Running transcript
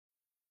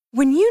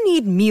When you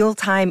need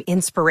mealtime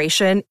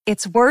inspiration,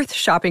 it's worth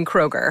shopping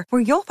Kroger,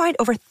 where you'll find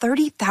over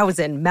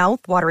 30,000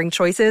 mouth-watering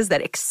choices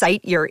that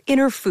excite your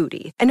inner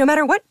foodie. And no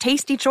matter what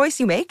tasty choice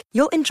you make,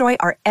 you'll enjoy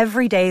our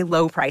everyday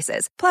low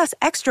prices, plus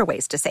extra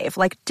ways to save,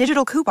 like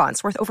digital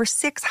coupons worth over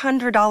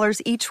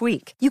 $600 each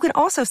week. You can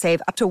also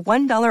save up to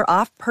 $1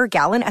 off per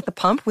gallon at the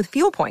pump with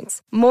fuel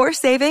points. More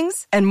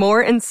savings and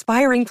more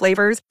inspiring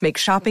flavors make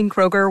shopping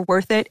Kroger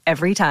worth it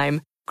every time.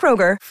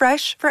 Kroger,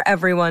 fresh for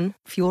everyone.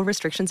 Fuel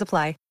restrictions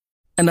apply.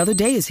 Another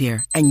day is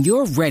here, and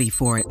you're ready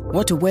for it.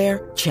 What to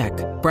wear? Check.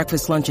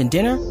 Breakfast, lunch, and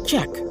dinner?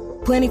 Check.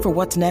 Planning for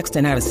what's next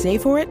and how to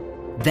save for it?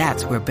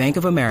 That's where Bank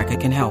of America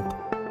can help.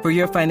 For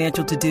your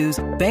financial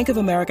to-dos, Bank of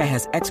America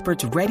has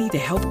experts ready to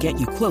help get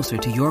you closer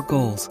to your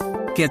goals.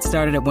 Get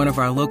started at one of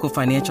our local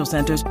financial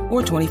centers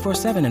or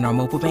 24/7 in our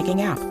mobile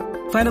banking app.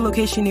 Find a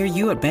location near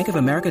you at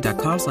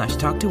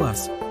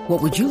bankofamerica.com/talktous.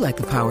 What would you like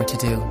the power to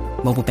do?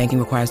 Mobile banking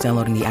requires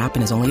downloading the app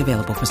and is only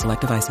available for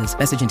select devices.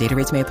 Message and data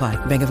rates may apply.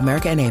 Bank of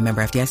America N.A.,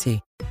 member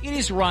FDIC. It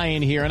is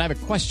Ryan here, and I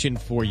have a question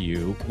for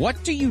you.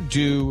 What do you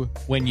do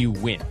when you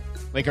win?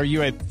 Like, are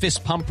you a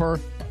fist pumper,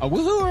 a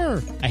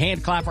woo-hooer, a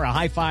hand clapper, a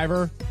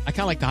high-fiver? I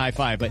kind of like the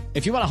high-five, but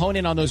if you want to hone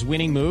in on those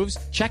winning moves,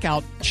 check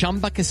out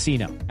Chumba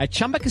Casino. At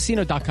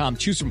ChumbaCasino.com,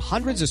 choose from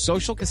hundreds of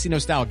social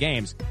casino-style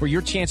games for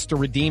your chance to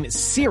redeem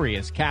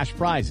serious cash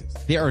prizes.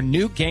 There are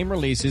new game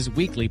releases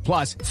weekly,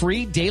 plus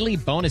free daily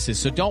bonuses,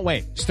 so don't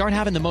wait. Start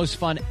having the most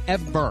fun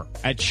ever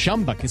at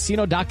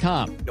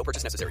ChumbaCasino.com. No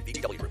purchase necessary.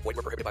 VGW Group. Void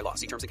where prohibited by law.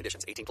 See terms and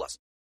conditions. 18+.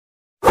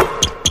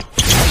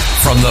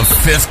 From the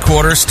Fifth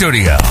Quarter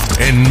Studio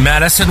in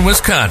Madison,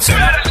 Wisconsin.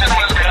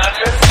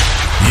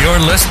 You're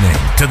listening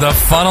to the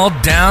Funnel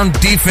Down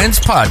Defense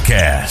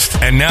Podcast.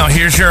 And now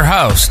here's your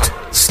host,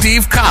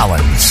 Steve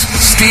Collins.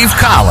 Steve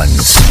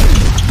Collins.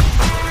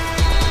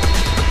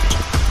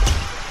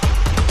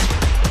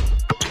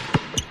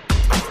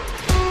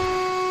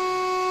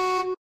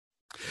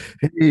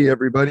 Hey,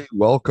 everybody.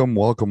 Welcome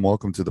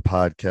to the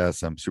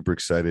podcast. I'm super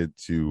excited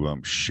to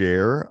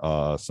share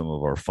some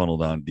of our Funnel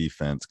Down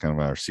Defense, kind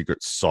of our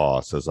secret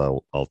sauce, as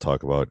I'll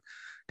talk about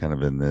kind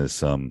of in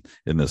this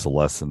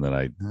lesson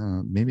that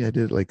maybe I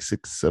did like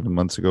 6-7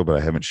 months ago, but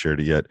I haven't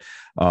shared it yet.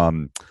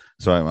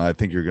 So I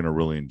think you're going to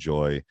really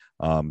enjoy.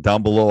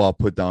 Down below, I'll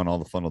put down all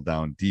the Funnel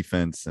Down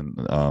Defense and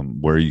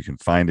where you can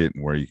find it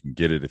and where you can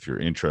get it if you're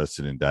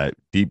interested in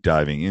deep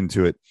diving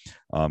into it.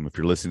 If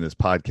you're listening to this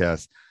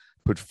podcast,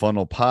 put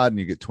Funnel Pod and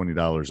you get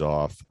 $20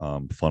 off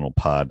Funnel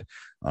Pod.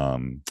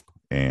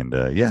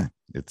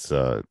 It's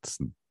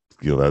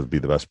that would be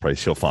the best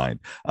price you'll find.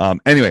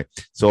 Anyway,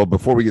 so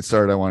before we get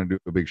started, I want to do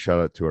a big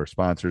shout out to our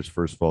sponsors.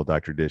 First of all,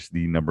 Dr. Dish,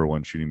 the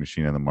 #1 shooting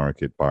machine on the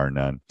market, bar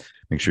none.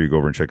 Make sure you go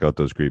over and check out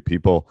those great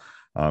people.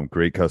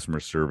 Great customer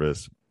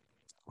service,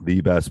 the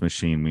best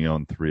machine. We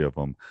own 3 of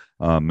them.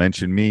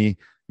 Mention me.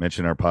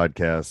 Mention our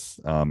podcasts,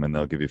 and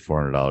they'll give you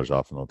 $400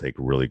 off, and they'll take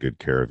really good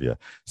care of you.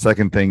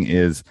 Second thing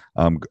is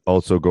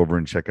also go over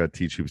and check out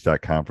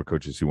teachhoops.com for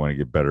coaches who want to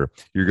get better.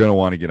 You're going to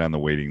want to get on the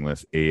waiting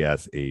list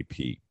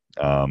ASAP.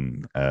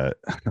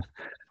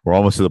 We're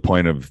almost to the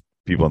point of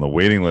people on the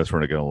waiting list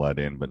we're not going to let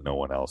in, but no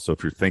one else. So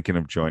if you're thinking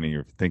of joining,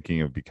 you're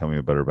thinking of becoming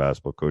a better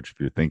basketball coach, if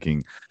you're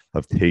thinking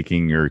of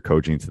taking your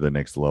coaching to the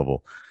next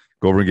level,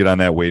 go over and get on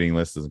that waiting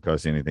list. Doesn't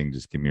cost you anything.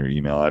 Just give me your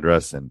email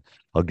address, and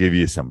I'll give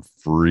you some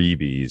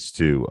freebies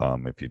too.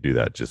 If you do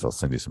that, I'll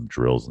send you some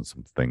drills and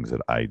some things that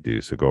I do.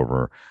 So go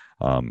over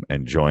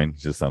and join.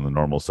 Just on the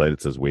normal site,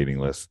 it says waiting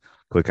list.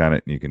 Click on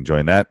it, and you can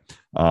join that.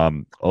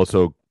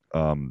 Also,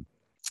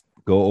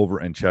 go over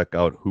and check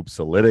out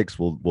Hoopsalytics.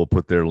 We'll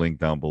put their link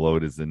down below.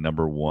 It is the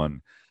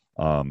 #1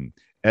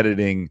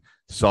 editing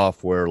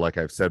software. Like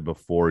I've said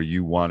before,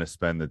 you want to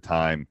spend the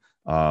time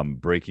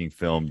breaking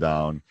film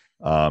down.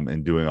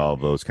 And doing all of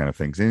those kind of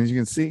things. And as you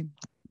can see,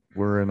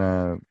 we're in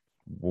a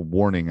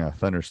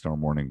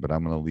thunderstorm warning, but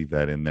I'm going to leave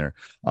that in there.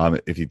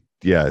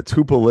 It's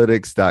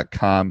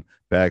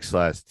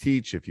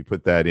hoopalytics.com/teach. If you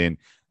put that in,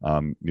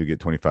 you'll get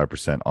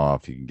 25%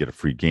 off. You can get a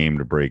free game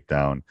to break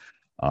down.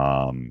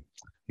 You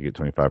get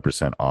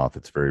 25% off.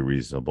 It's very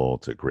reasonable.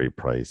 It's a great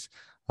price.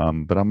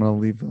 But I'm going to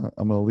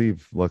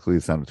leave. Luckily,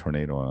 it's not a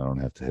tornado and I don't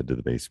have to head to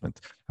the basement.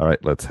 All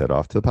right, let's head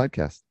off to the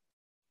podcast.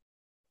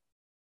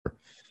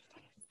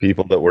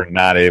 People that were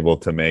not able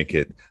to make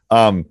it.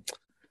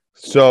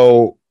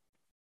 So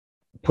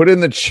put in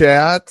the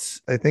chat.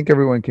 I think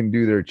everyone can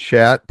do their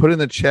chat. Put in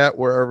the chat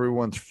where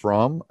everyone's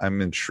from. I'm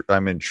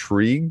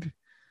intrigued.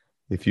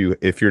 If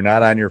you're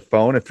not on your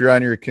phone, if you're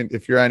on your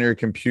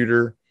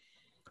computer,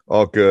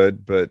 all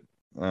good. But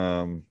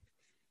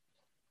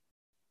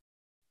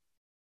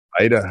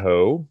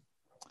Idaho.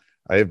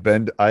 I've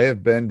been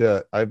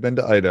to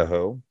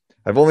Idaho.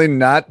 I've only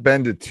not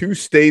been to 2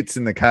 states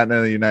in the continent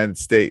of the United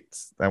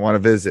States I want to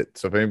visit.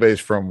 So if anybody's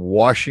from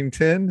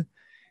Washington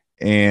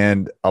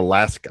and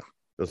Alaska,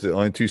 those are the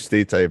only 2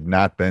 states I have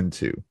not been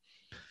to.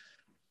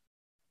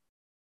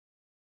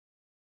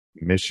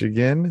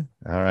 Michigan.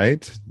 All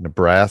right.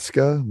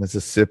 Nebraska,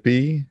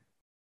 Mississippi.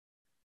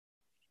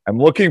 I'm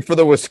looking for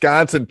the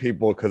Wisconsin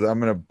people because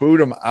I'm going to boot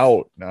them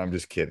out. No, I'm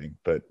just kidding.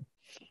 But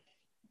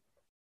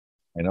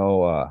I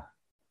know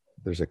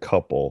there's a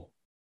couple.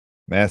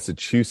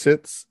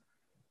 Massachusetts.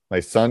 My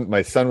son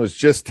was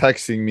just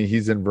texting me.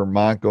 He's in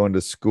Vermont going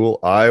to school.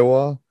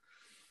 Iowa,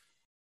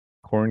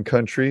 corn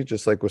country,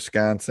 just like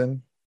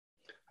Wisconsin.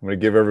 I'm going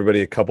to give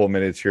everybody a couple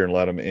minutes here and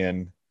let them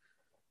in.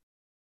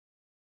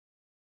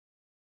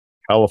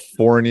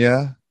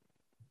 California.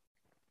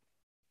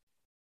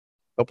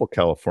 A couple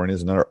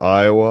Californias, another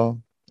Iowa,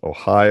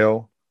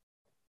 Ohio.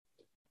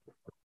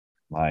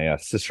 My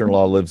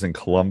sister-in-law lives in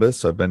Columbus,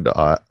 so I've been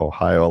to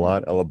Ohio a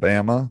lot.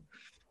 Alabama.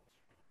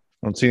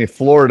 I don't see any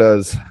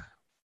Floridas.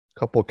 A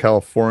couple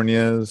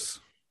Californias.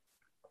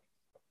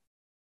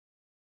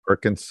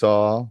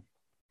 Arkansas.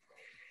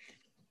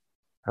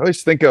 I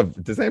always think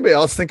of, does anybody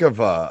else think of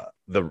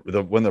the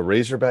when the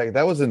Razorback,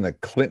 that was in the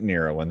Clinton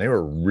era when they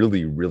were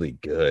really, really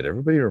good.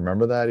 Everybody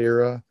remember that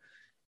era?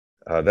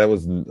 That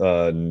was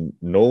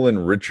Nolan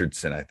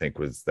Richardson, I think,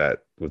 was that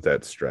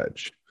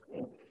stretch.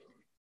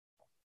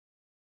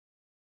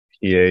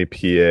 PA,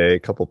 a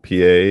couple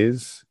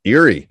PAs.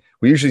 Erie.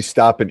 We usually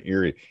stop in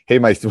Erie. Hey,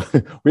 we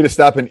had to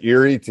stop in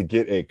Erie to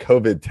get a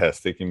COVID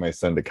test taking my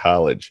son to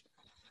college.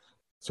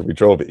 So we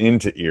drove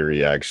into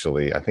Erie,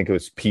 actually. I think it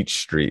was Peach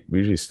Street. We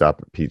usually stop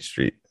at Peach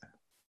Street.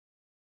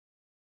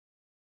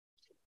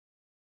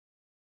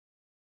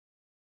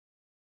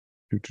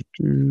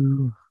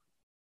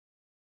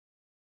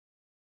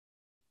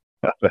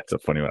 That's a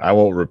funny one. I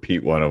won't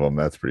repeat one of them.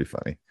 That's pretty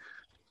funny.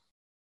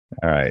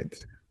 All right.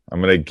 I'm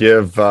going to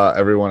give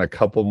everyone a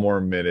couple more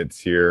minutes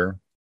here,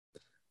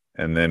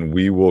 and then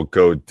we will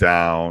go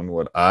down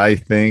what I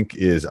think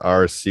is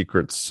our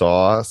secret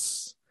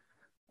sauce,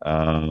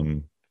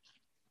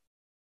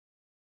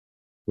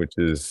 which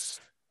is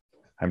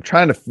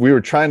we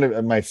were trying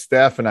to, my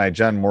staff and I,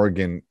 John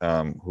Morgan,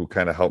 who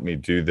kind of helped me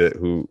do that,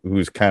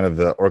 who's kind of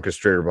the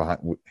orchestrator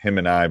behind him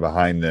and I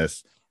behind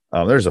this.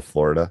 There's a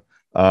Florida.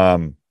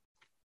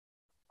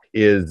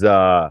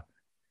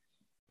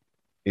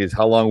 Is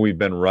how long we've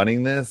been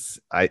running this.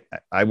 I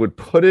would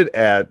put it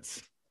at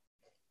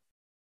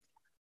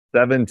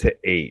 7 to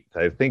 8.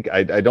 I think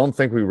I don't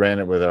think we ran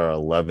it with our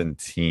 11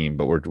 team,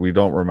 but we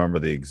don't remember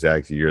the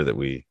exact year that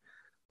we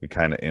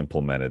kind of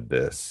implemented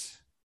this.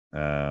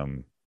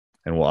 And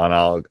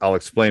I'll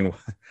explain.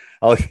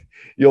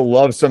 You'll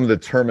love some of the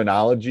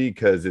terminology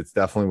because it's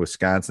definitely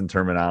Wisconsin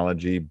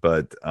terminology,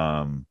 but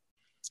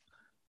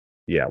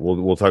yeah,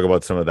 we'll talk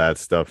about some of that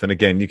stuff. And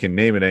again, you can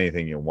name it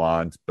anything you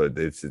want, but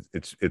it's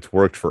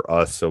worked for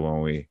us. So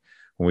when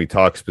we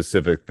talk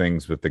specific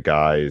things with the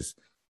guys,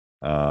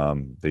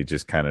 they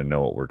just kind of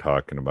know what we're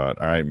talking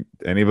about. All right.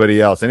 Anybody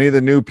else? Any of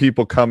the new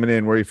people coming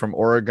in? Where are you from?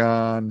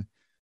 Oregon,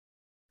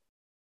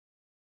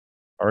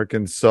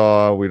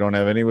 Arkansas. We don't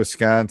have any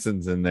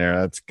Wisconsins in there.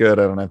 That's good.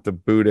 I don't have to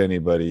boot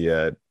anybody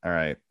yet. All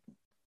right.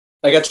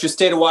 I got your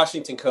state of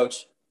Washington,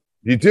 Coach.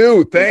 You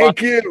do.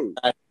 Thank you.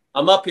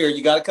 I'm up here.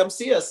 You got to come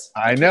see us.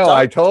 I know.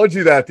 I told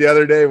you that the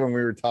other day when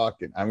we were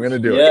talking. I'm going to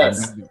do it.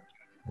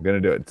 I'm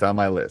going to do it. It's on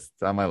my list.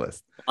 All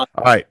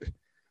right.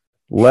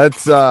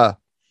 Let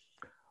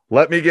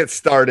me get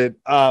started.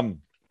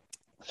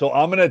 So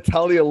I'm going to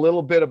tell you a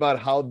little bit about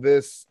how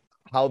this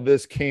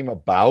came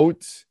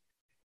about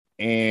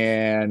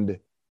and,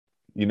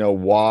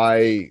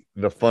 why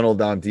the funnel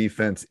down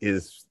defense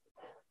is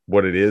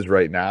what it is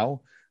right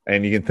now.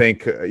 And you can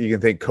thank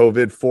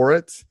COVID for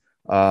it.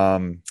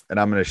 And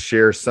I'm going to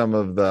share some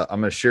of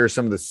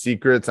the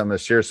secrets. I'm going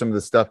to share some of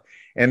the stuff,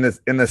 and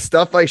the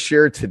stuff I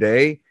share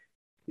today.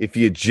 If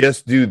you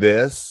just do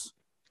this,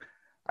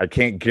 I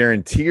can't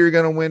guarantee you're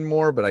going to win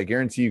more, but I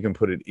guarantee you can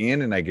put it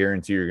in, and I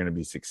guarantee you're going to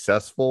be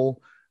successful.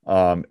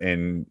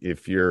 And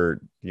if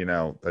you're,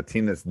 a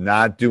team that's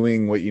not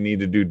doing what you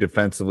need to do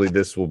defensively,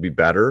 this will be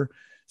better.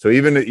 So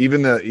even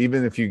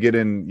if you get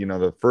in,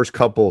 the first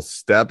couple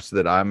steps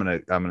that I'm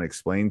going to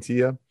explain to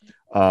you,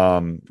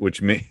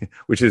 which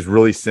is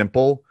really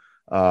simple.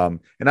 And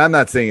I'm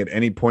not saying at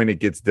any point it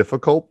gets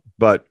difficult,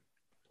 but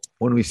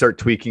when we start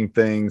tweaking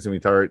things and we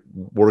start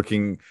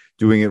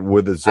doing it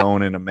with a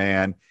zone and a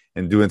man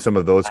and doing some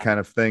of those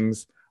kind of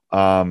things,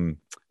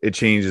 it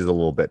changes a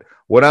little bit.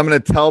 What I'm going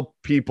to tell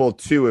people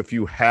too, if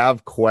you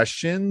have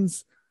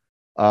questions,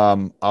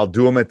 I'll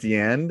do them at the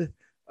end.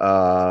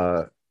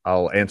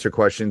 I'll answer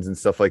questions and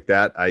stuff like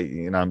that.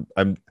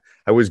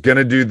 I was going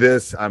to do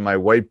this on my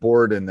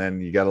whiteboard, and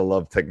then you got to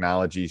love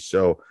technology.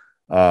 So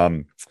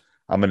I'm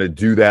going to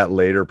do that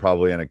later,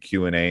 probably on a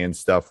Q&A and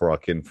stuff, where I'll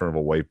get in front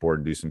of a whiteboard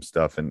and do some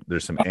stuff. And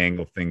there's some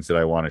angle things that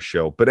I want to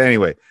show. But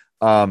anyway,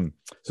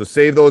 so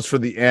save those for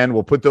the end.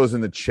 We'll put those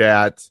in the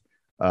chat.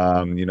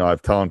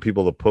 I've telling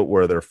people to put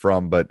where they're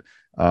from. But,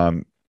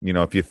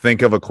 if you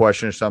think of a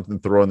question or something,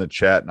 throw in the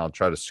chat, and I'll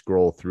try to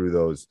scroll through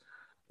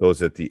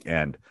those at the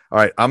end. All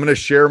right, I'm going to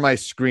share my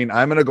screen.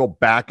 I'm going to go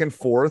back and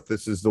forth.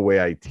 This is the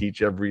way I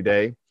teach every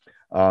day.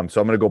 So I'm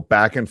going to go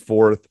back and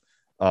forth.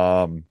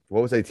 What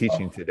was I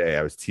teaching today?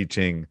 I was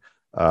teaching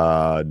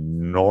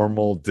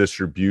normal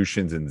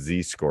distributions and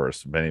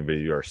z-scores. Many of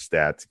you are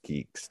stats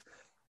geeks.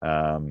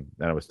 And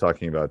I was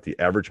talking about the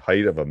average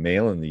height of a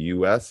male in the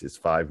U.S. is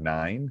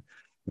 5'9".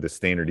 with a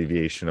standard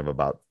deviation of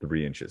about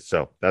 3 inches.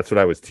 So that's what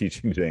I was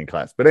teaching today in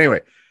class. But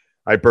anyway,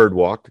 I bird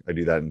walk. I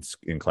do that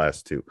in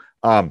class too.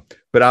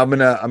 But I'm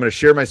gonna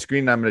share my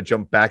screen. And I'm gonna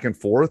jump back and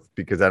forth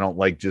because I don't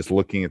like just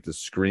looking at the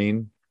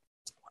screen.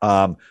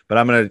 But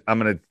I'm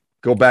gonna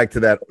go back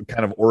to that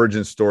kind of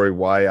origin story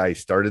why I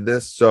started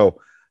this.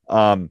 So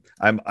I'm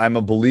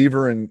a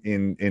believer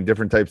in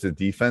different types of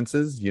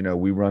defenses. You know,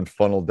 we run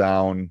funnel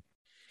down.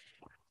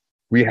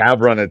 We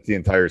have run it the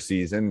entire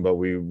season, but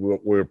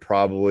we're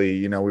probably,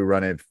 you know, we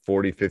run it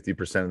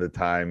 40-50% of the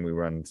time. We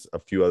run a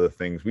few other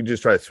things. We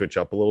just try to switch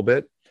up a little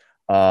bit.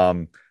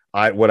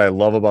 What I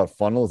love about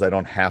funnel is I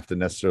don't have to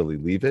necessarily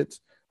leave it.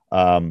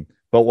 But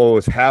what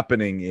was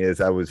happening is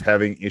I was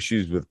having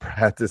issues with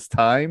practice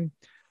time.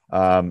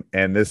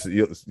 And this,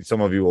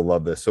 some of you will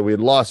love this. So we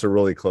had lost a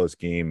really close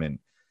game, and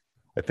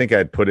I think I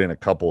had put in a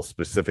couple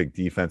specific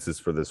defenses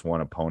for this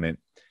one opponent,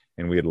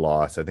 and we had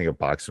lost. I think a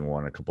boxing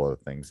one, a couple other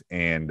things,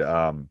 and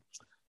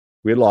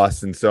we had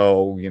lost. And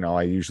so, you know,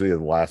 I usually are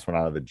the last one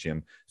out of the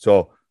gym.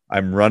 So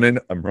I'm running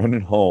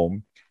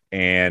home.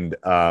 And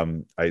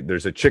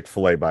there's a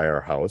Chick-fil-A by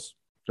our house,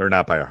 or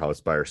not by our house,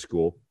 by our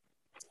school,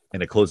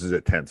 and it closes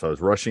at 10. So I was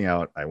rushing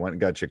out. I went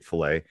and got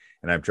Chick-fil-A,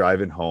 and I'm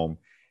driving home,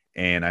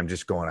 and I'm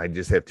just going, I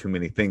just have too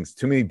many things,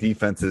 too many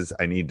defenses.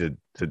 I need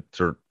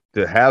to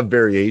have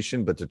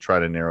variation, but to try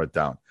to narrow it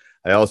down.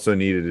 I also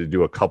needed to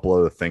do a couple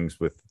other things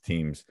with the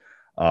teams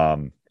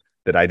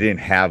that I didn't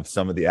have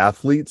some of the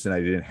athletes, and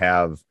I didn't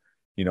have,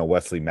 you know,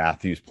 Wesley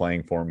Matthews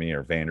playing for me,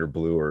 or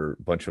Vanderblue, or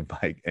a bunch of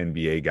my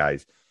NBA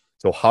guys.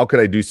 So how could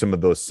I do some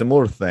of those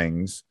similar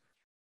things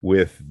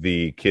with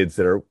the kids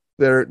that are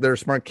they're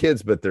smart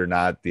kids, but they're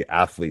not the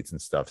athletes and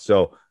stuff.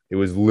 So it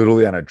was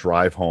literally on a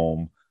drive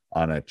home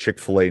on a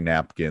Chick-fil-A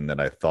napkin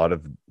that I thought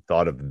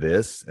of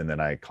this. And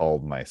then I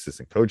called my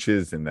assistant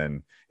coaches, and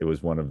then it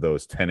was one of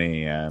those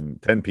 10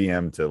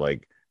 p.m. to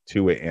like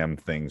 2 a.m.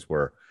 things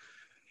where,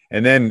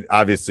 and then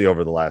obviously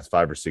over the last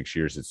 5 or 6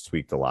 years, it's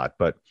tweaked a lot.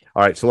 But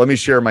all right, so let me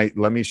share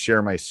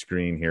my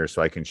screen here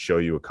so I can show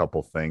you a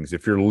couple things.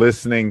 If you're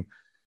listening,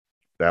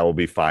 that will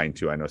be fine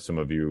too. I know some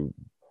of you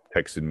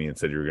texted me and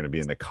said you were going to be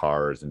in the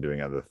cars and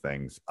doing other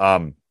things.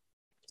 All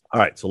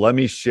right, so let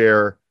me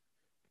share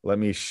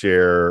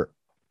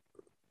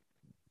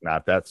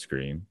not that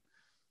screen.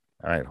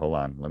 All right, hold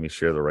on. Let me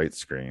share the right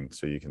screen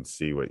so you can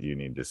see what you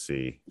need to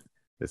see.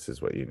 This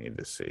is what you need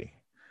to see.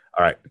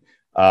 All right.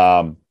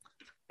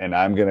 And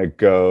I'm going to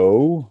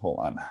go, hold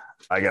on.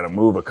 I got to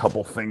move a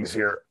couple things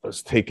here. I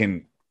was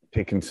taking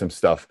some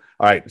stuff.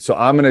 All right, so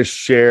I'm going to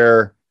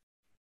share.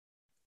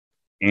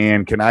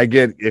 And can I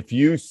get, if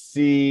you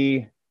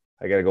see,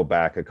 I got to go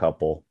back a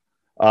couple.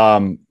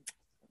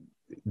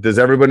 Does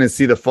everybody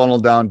see the funnel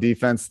down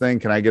defense thing?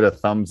 Can I get a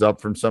thumbs up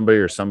from somebody,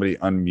 or somebody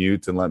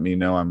unmute and let me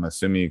know? I'm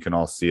assuming you can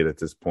all see it at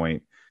this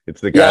point.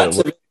 It's the guy.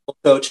 Yeah,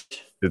 coach.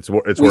 It's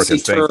working.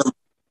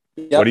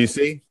 Yep. What do you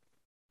see?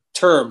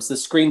 Terms. The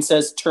screen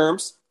says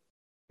terms.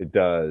 It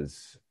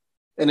does.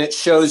 And it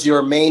shows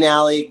your main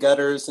alley,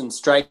 gutters, and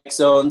strike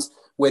zones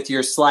with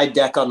your slide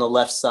deck on the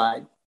left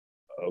side.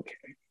 Okay.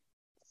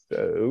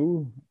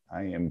 So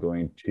I am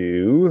going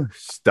to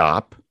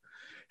stop.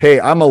 Hey,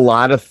 I'm a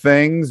lot of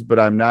things, but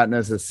I'm not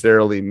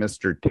necessarily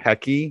Mr.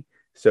 Techie.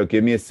 So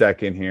give me a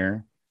second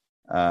here,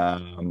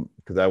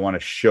 because I want to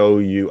show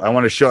you. I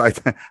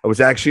was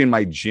actually in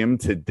my gym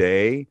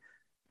today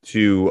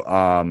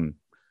to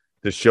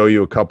show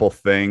you a couple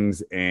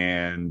things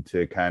and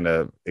to kind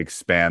of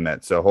expand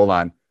that. So hold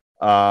on.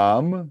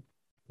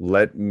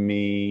 Let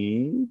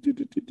me.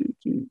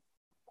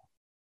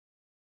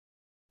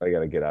 I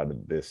got to get out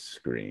of this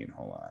screen.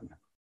 Hold on.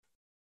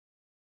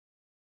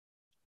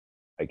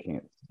 I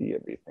can't see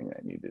everything I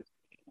need to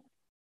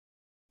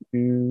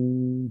see.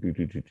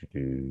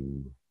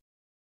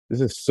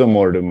 This is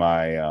similar to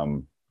my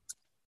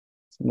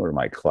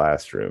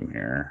classroom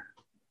here.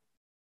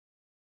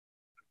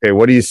 Okay,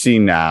 what do you see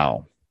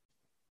now?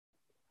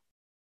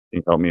 Can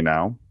you help me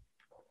now?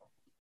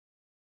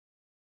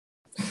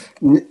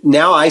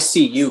 Now I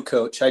see you,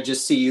 Coach. I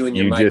just see you and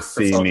your microphone. You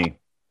just see me.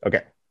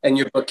 Okay. And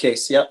your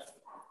bookcase. Yep.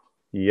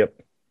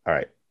 All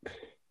right.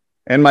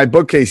 And my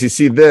bookcase, you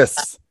see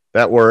this.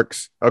 That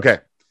works. Okay.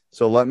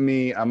 So I'm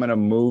going to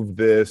move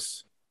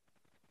this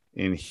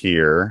in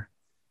here,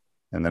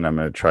 and then I'm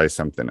going to try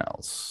something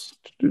else.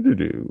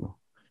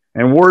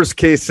 And worst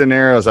case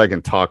scenarios, I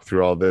can talk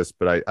through all this,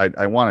 but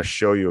I want to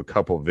show you a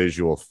couple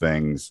visual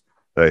things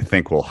that I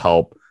think will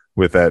help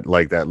with that,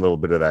 like that little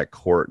bit of that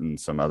court and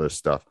some other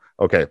stuff.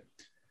 Okay.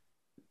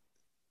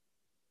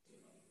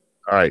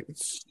 All right.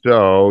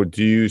 So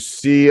do you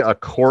see a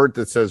court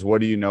that says,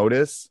 what do you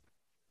notice?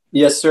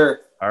 Yes,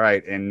 sir. All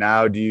right. And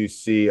now do you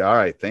see, all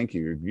right, thank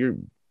you. You're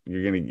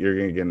going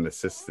to get an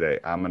assist today.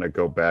 I'm going to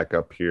go back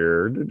up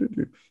here.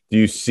 Do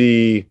you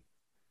see,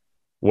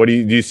 do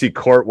you see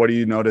court? What do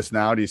you notice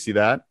now? Do you see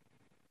that?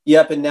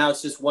 Yep. And now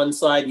it's just one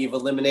slide. You've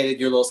eliminated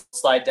your little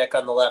slide deck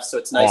on the left. So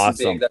it's nice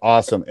and big.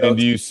 Awesome. And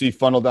do you see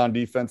funnel down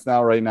defense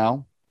now, right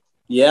now?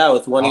 Yeah.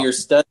 With one of your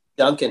studs,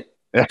 Duncan.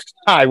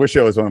 I wish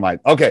it was one of mine.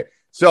 Okay.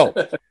 So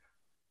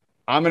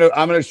I'm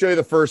gonna show you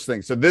the first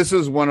thing. So this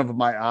is one of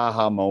my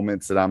aha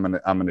moments that I'm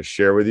gonna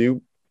share with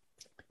you.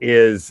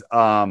 Is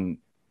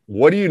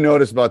what do you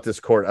notice about this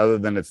court other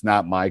than it's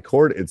not my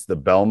court? It's the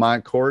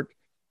Belmont court.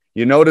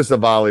 You notice a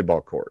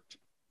volleyball court.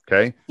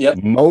 Okay. Yep.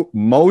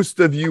 Most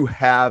of you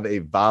have a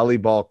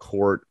volleyball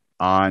court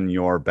on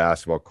your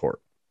basketball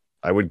court.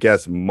 I would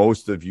guess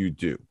most of you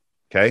do.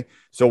 Okay.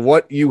 So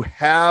what you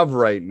have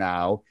right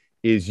now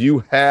is you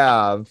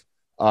have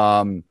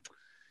a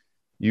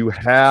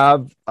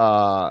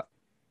volleyball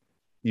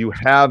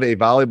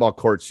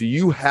court. So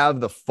you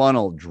have the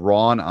funnel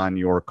drawn on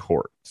your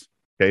court.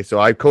 Okay. So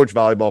I coached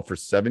volleyball for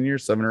 7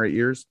 or 8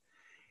 years.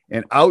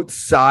 And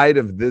outside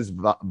of this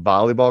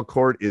volleyball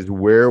court is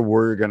where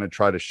we're going to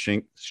try to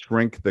shrink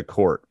the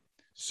court.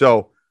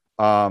 So,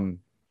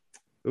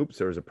 oops,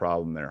 there was a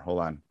problem there.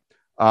 Hold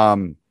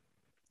on.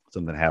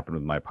 Something happened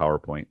with my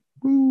PowerPoint.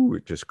 Ooh,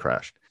 it just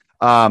crashed.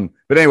 But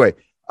anyway,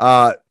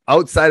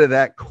 outside of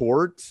that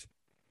court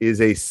is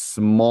a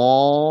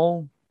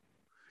small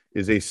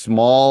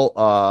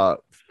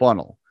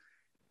funnel.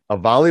 A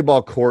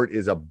volleyball court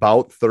is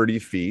about 30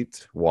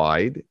 feet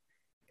wide,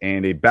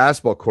 and a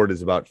basketball court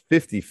is about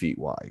 50 feet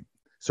wide.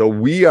 So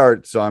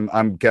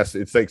I'm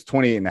guessing it's like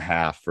 28 and a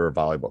half for a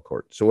volleyball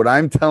court. So what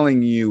I'm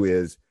telling you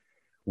is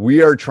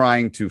we are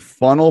trying to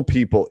funnel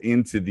people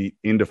into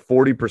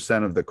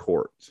 40% of the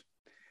court.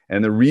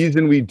 And the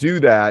reason we do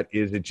that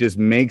is it just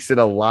makes it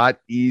a lot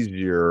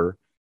easier.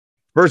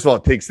 First of all,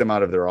 it takes them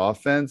out of their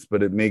offense,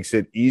 but it makes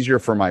it easier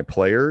for my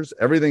players.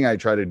 Everything I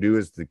try to do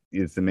is to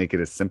make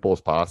it as simple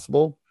as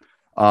possible.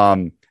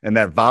 And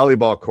that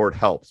volleyball court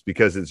helps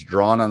because it's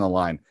drawn on the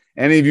line.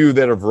 Any of you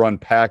that have run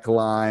pack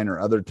line or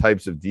other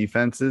types of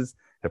defenses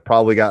have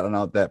probably gotten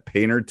out that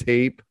painter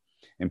tape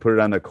and put it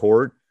on the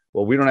court.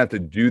 Well, we don't have to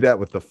do that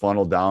with the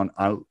funnel down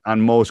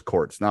on most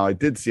courts. Now, I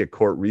did see a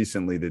court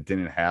recently that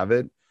didn't have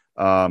it,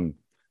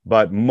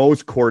 but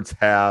most courts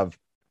have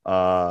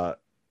that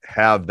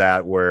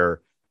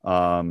where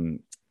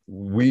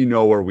we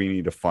know where we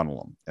need to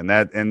funnel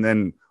them. And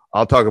then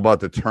I'll talk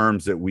about the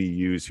terms that we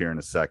use here in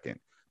a second.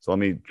 So let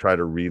me try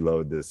to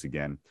reload this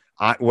again.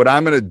 What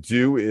I'm going to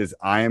do is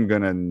I am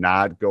going to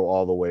not go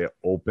all the way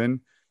open.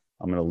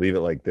 I'm going to leave it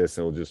like this.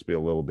 It'll just be a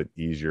little bit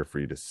easier for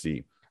you to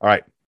see. All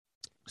right.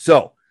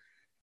 So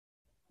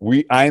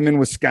I'm in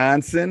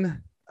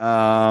Wisconsin,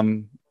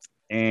 and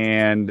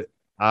there's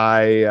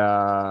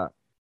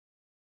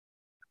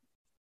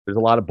a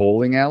lot of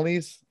bowling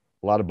alleys,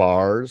 a lot of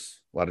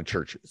bars, a lot of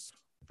churches.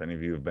 If any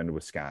of you have been to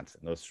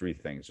Wisconsin, those three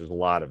things, there's a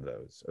lot of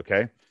those.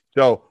 Okay.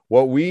 So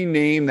what we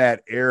named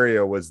that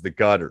area was the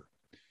gutter.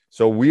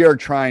 So we are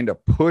trying to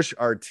push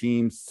our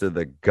teams to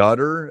the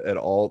gutter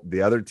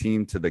the other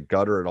team to the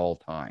gutter at all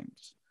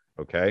times.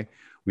 Okay.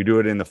 We do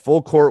it in the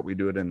full court. We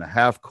do it in the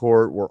half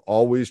court. We're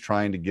always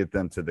trying to get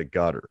them to the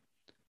gutter.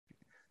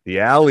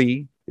 The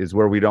alley is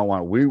where we don't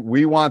want.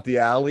 We want the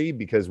alley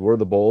because we're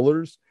the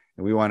bowlers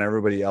and we want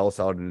everybody else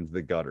out into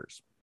the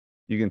gutters.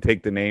 You can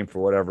take the name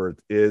for whatever it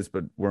is,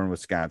 but we're in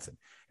Wisconsin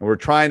and we're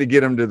trying to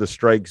get them to the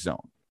strike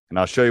zone. And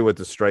I'll show you what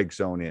the strike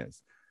zone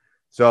is.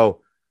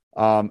 So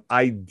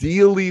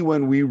ideally,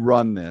 when we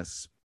run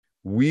this,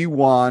 we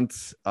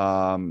want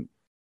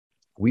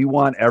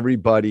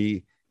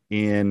everybody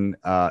in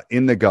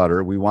the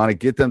gutter. We want to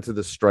get them to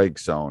the strike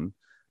zone.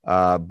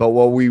 But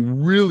what we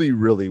really,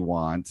 really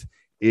want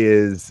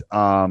is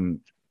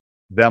them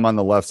on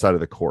the left side of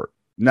the court.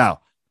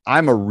 Now,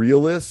 I'm a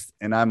realist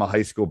and I'm a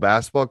high school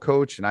basketball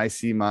coach, and I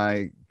see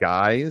my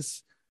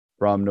guys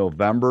from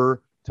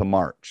November to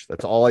March.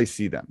 That's all I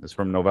see them is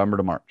from November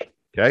to March.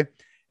 Okay.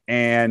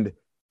 And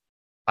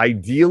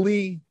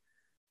ideally,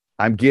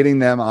 I'm getting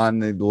them on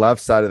the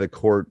left side of the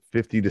court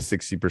 50 to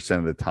 60%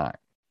 of the time.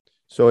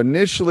 So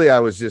initially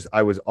I was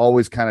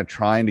always kind of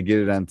trying to get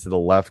it onto the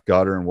left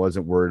gutter and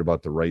wasn't worried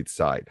about the right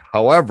side.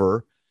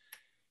 However,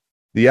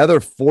 the other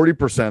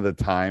 40% of the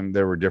time,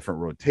 there were different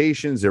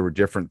rotations, there were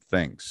different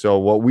things. So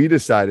what we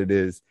decided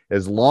is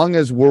as long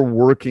as we're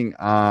working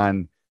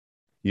on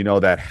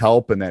that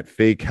help and that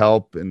fake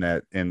help and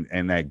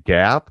that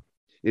gap,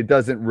 it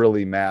doesn't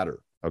really matter.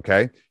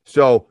 Okay.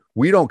 So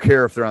we don't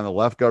care if they're on the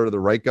left gutter or the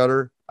right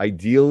gutter.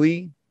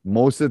 Ideally,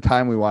 most of the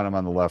time we want them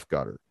on the left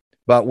gutter,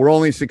 but we're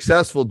only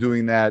successful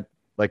doing that.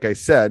 Like I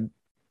said,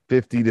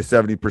 50 to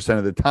 70%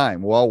 of the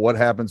time. Well, what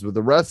happens with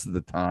the rest of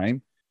the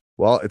time?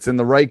 Well, it's in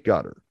the right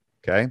gutter.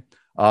 Okay.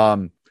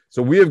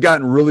 So we have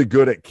gotten really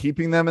good at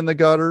keeping them in the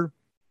gutter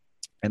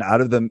and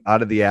out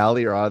of the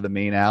alley or out of the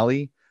main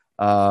alley.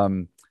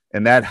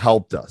 And that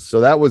helped us.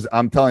 So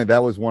I'm telling you,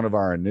 that was one of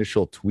our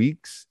initial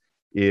tweaks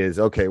is,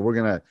 okay,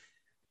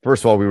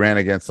 first of all, we ran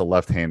against a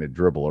left-handed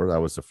dribbler. That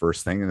was the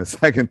first thing. And the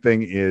second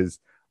thing is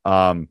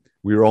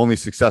we were only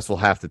successful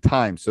half the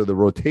time. So the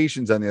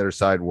rotations on the other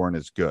side weren't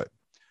as good.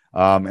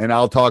 And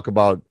I'll talk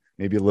about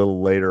maybe a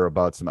little later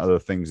about some other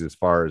things as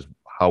far as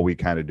how we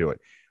kind of do it.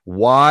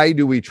 Why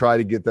do we try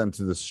to get them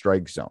to the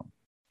strike zone?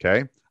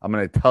 Okay. I'm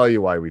going to tell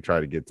you why we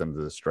try to get them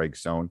to the strike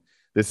zone.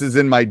 This is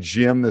in my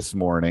gym this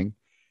morning.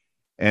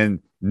 And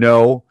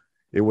no,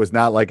 It was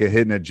not like a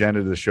hidden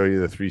agenda to show you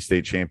the 3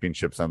 state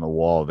championships on the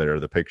wall there,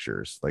 the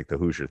pictures, like the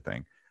Hoosier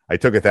thing. I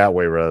took it that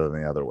way rather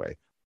than the other way.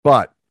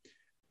 But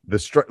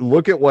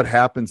look at what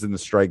happens in the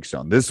strike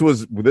zone. This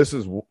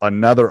is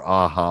another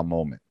aha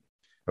moment.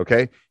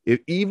 Okay.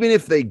 Even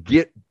if they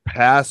get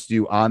past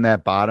you on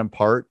that bottom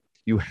part,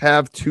 you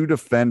have 2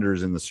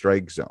 defenders in the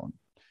strike zone.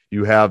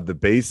 You have the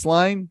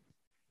baseline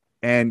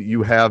and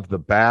you have the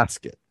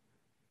basket,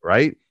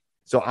 right?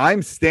 So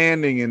I'm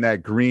standing in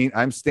that green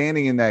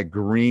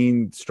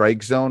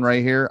strike zone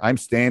right here. I'm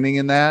standing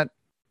in that.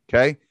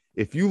 Okay.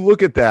 If you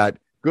look at that,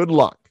 good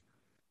luck.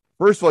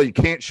 First of all, you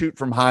can't shoot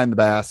from behind the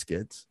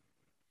baskets.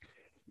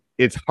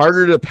 It's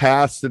harder to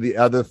pass to the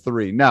other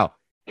 3. Now,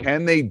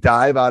 can they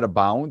dive out of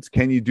bounds?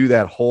 Can you do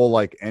that whole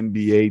like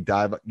NBA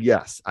dive?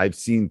 Yes. I've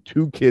seen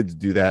 2 kids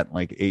do that in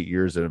like 8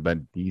 years that have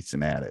been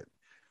decent at it.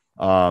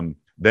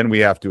 Then we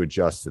have to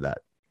adjust to that.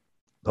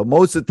 But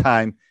most of the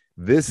time,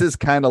 this is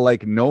kind of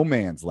like no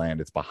man's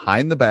land. It's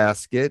behind the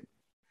basket.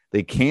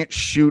 They can't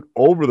shoot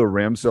over the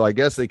rim. So I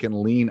guess they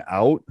can lean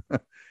out. And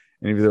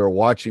if they're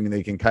watching,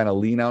 they can kind of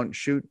lean out and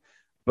shoot.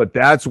 But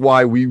that's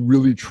why we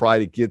really try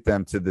to get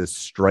them to this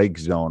strike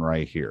zone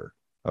right here.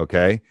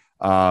 Okay.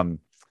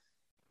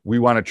 We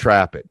want to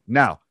trap it.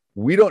 Now,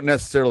 we don't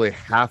necessarily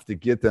have to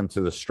get them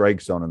to the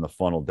strike zone and the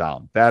funnel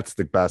down. That's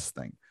the best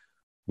thing.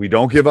 We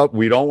don't give up.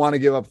 We don't want to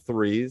give up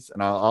threes.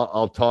 And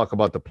I'll talk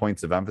about the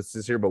points of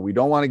emphasis here, but we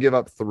don't want to give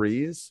up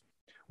threes.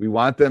 We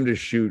want them to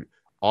shoot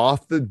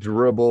off the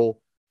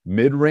dribble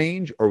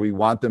mid-range, or we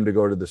want them to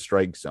go to the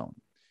strike zone.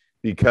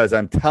 Because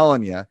I'm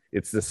telling you,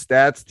 it's the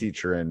stats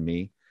teacher in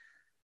me.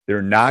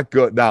 They're not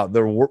good. Now,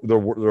 they're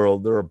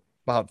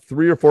about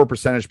 3 or 4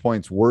 percentage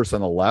points worse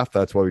on the left.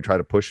 That's why we try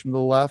to push them to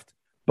the left.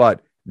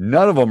 But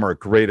none of them are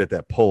great at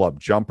that pull-up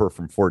jumper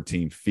from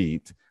 14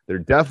 feet. They're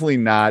definitely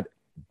not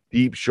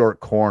deep, short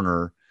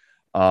corner.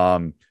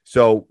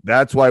 So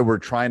that's why we're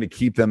trying to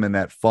keep them in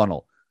that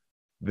funnel.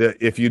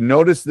 If you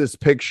notice this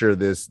picture,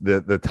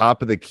 the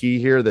top of the key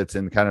here that's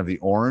in kind of the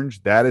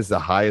orange, that is the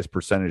highest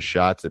percentage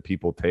shots that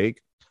people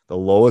take. The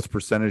lowest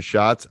percentage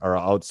shots are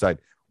outside.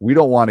 We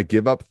don't want to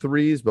give up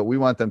threes, but we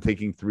want them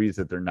taking threes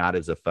that they're not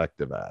as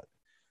effective at.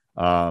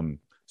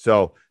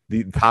 So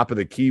the top of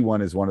the key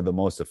one is one of the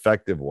most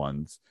effective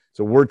ones.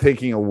 So we're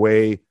taking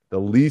away the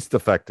least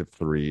effective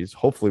threes.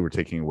 Hopefully we're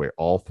taking away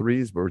all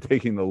threes, but we're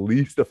taking the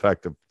least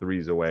effective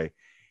threes away.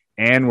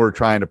 And we're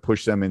trying to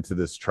push them into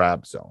this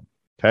trap zone.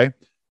 Okay.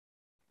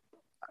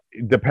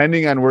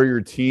 Depending on where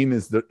your team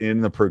is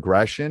in the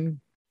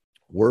progression,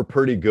 we're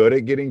pretty good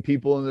at getting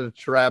people into the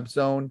trap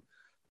zone.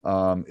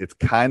 It's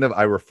kind of,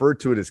 I refer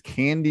to it as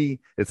candy.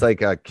 It's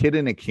like a kid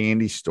in a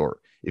candy store.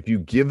 If you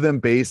give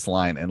them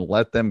baseline and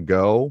let them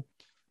go,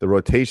 the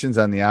rotations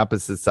on the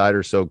opposite side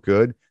are so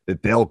good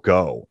that they'll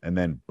go, and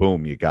then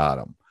boom, you got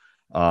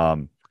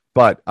them.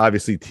 But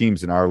obviously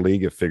teams in our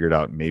league have figured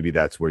out maybe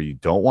that's where you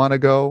don't want to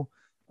go.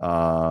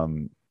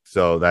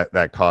 So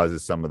that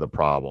causes some of the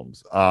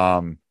problems.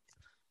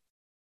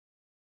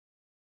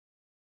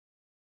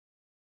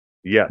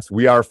 Yes,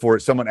 we are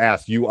someone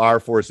asked, you are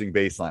forcing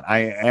baseline. I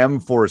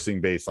am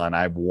forcing baseline.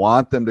 I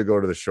want them to go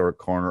to the short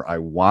corner. I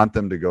want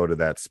them to go to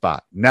that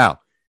spot. Now,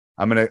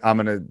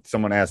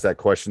 someone asked that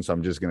question, so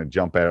I'm just going to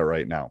jump at it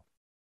right now.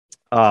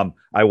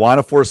 I want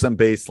to force them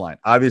baseline.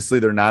 Obviously,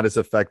 they're not as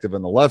effective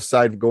on the left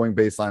side going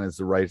baseline as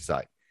the right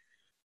side.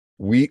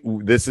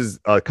 This is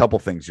a couple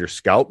things. Your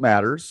scout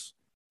matters,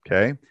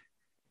 okay?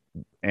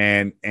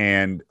 And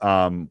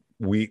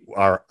we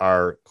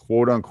our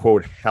quote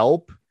unquote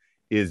help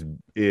is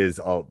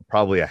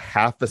probably a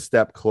half a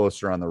step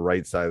closer on the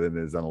right side than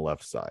it is on the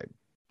left side.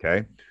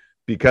 Okay.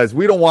 Because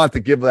we don't want to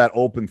give that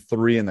open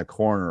 3 in the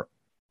corner.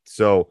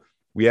 So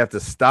we have to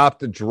stop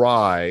the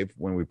drive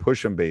when we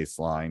push them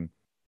baseline.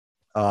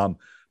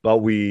 But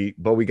we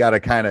got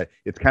to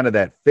it's kind of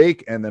that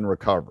fake and then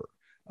recover.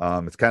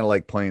 It's kind of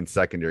like playing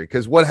secondary,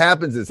 because what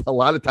happens is a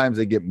lot of times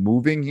they get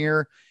moving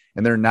here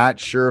and they're not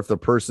sure if the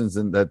person's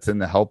that's in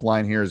the help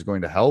line here is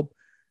going to help.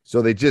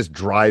 So they just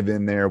drive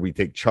in there. We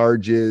take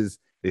charges.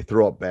 They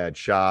throw up bad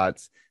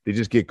shots. They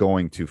just get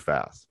going too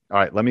fast. All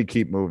right, let me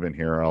keep moving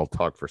here. I'll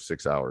talk for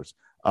 6 hours.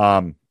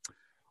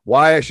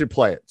 Why I should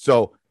play it.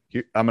 So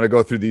I'm going to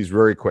go through these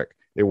very quick.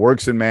 It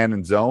works in man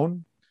and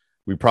zone.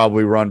 We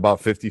probably run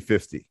about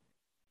 50-50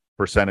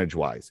 percentage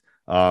wise.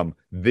 2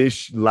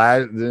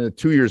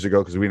 years ago,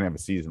 because we didn't have a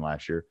season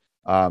last year.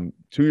 2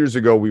 years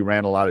ago, we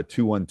ran a lot of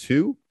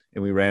 2-1-2,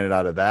 and we ran it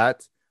out of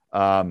that.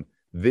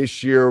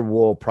 This year,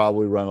 we'll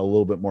probably run a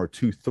little bit more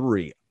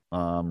 2-3,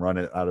 run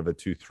it out of a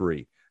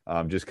 2-3,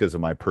 just because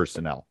of my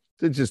personnel.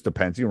 It just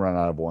depends. You can run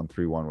out of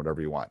 1-3-1,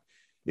 whatever you want.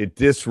 It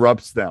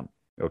disrupts them,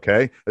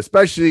 okay?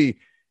 Especially,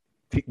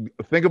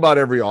 think about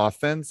every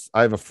offense.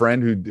 I have a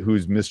friend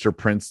who's Mr.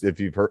 Princeton. If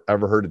you've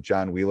ever heard of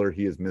John Wheeler,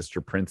 he is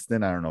Mr.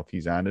 Princeton. I don't know if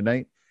he's on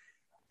tonight.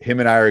 Him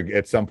and I are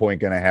at some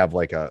point going to have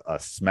like a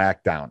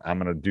smackdown. I'm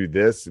going to do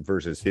this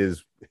versus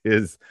his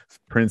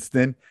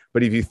Princeton.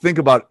 But if you think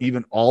about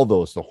even all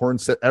those, the horn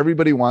set,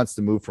 everybody wants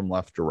to move from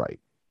left to right.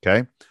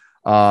 Okay.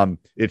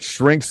 It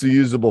shrinks the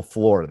usable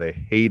floor. They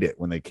hate it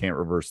when they can't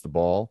reverse the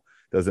ball.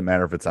 Doesn't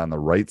matter if it's on the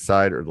right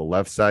side or the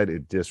left side.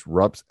 It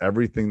disrupts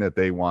everything that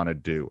they want to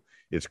do.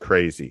 It's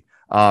crazy.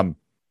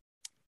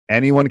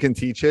 Anyone can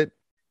teach it.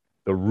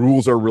 The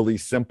rules are really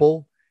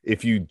simple.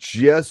 If you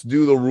just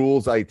do the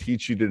rules I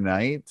teach you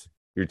tonight,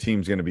 your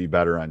team's going to be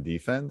better on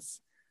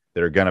defense.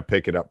 They're going to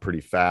pick it up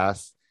pretty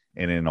fast.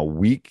 And in a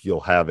week,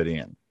 you'll have it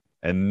in.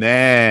 And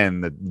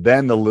then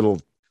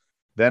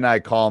I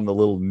call them the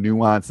little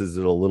nuances,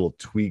 the little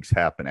tweaks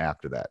happen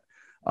after that.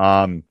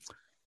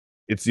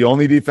 It's the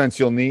only defense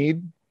you'll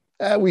need.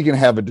 We can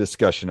have a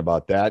discussion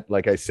about that.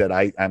 Like I said,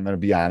 I'm going to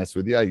be honest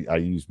with you. I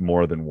use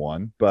more than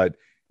one, but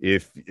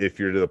if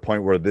you're to the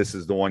point where this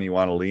is the one you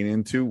want to lean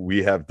into,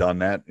 we have done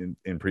that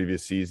in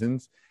previous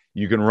seasons.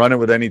 You can run it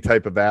with any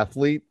type of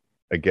athlete.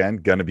 Again,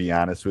 going to be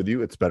honest with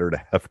you, it's better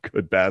to have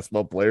good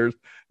basketball players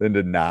than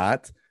to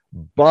not.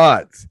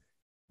 But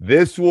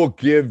this will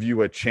give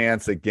you a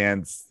chance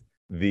against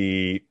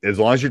as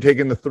long as you're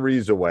taking the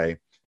threes away,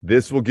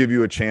 this will give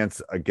you a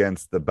chance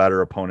against the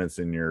better opponents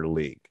in your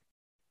league.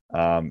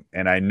 And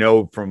I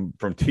know from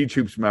Teach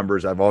Hoops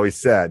members, I've always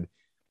said,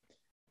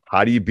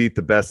 how do you beat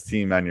the best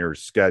team on your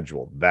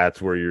schedule?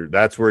 That's where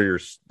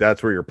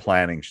your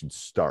planning should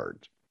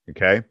start.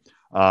 Okay.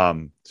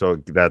 So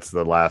that's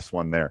the last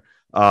one there.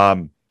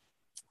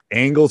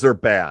 Angles are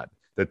bad.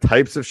 The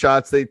types of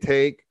shots they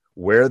take,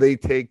 where they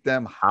take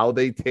them, how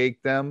they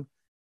take them.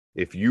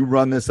 If you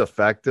run this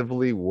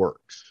effectively,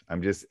 works.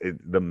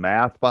 The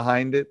math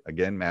behind it,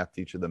 again, math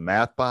teacher, the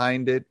math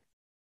behind it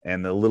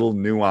and the little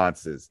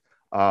nuances.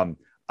 I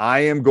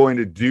am going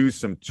to do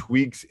some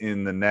tweaks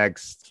in the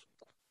next,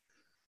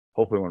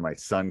 hopefully when my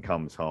son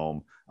comes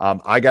home.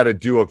 I got to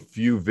do a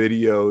few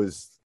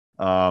videos.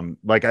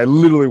 Like I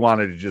literally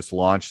wanted to just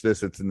launch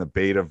this. It's in the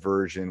beta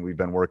version. We've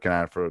been working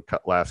on it for the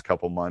last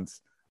couple months.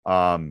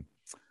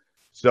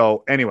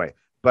 So anyway,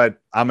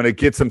 but I'm going to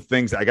get some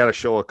things. I got to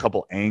show a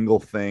couple angle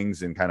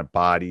things and kind of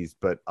bodies,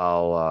 but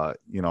I'll,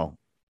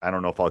 I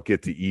don't know if I'll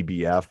get to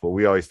EBF, but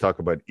we always talk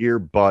about ear,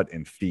 butt,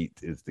 and feet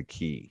is the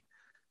key.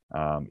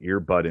 Ear,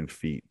 butt, and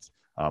feet.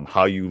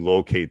 How you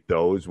locate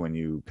those when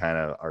you kind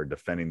of are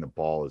defending the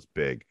ball is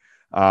big.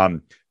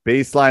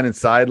 Baseline and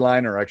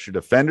sideline are extra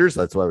defenders.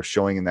 That's what I was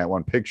showing in that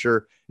one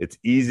picture. It's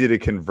easy to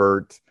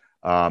convert.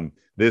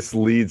 This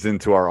leads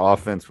into our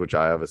offense, which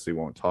I obviously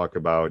won't talk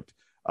about.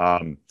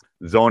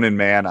 Zone and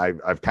man,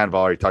 I've kind of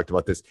already talked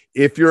about this.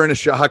 If you're in a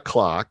shot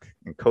clock,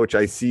 and Coach,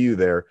 I see you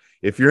there.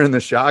 If you're in the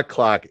shot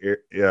clock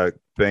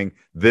thing,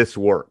 this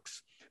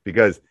works.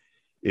 Because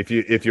if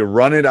you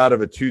run it out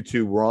of a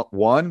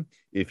 2-2-1,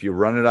 if you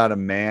run it out of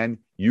man,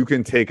 you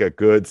can take a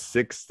good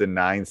 6 to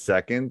 9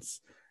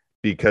 seconds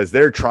because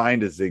they're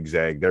trying to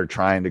zigzag. They're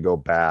trying to go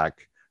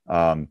back.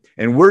 And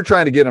we're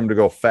trying to get them to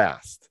go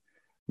fast.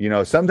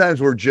 Sometimes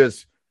we're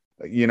just,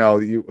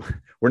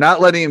 we're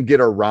not letting them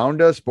get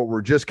around us, but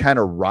we're just kind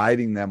of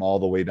riding them all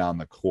the way down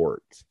the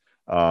court.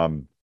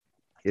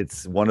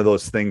 It's one of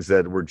those things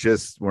that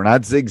we're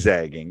not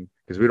zigzagging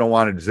because we don't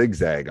want to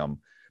zigzag them.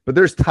 But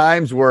there's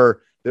times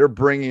where they're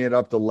bringing it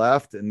up the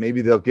left and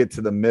maybe they'll get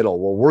to the middle.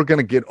 Well, we're going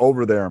to get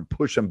over there and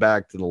push them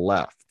back to the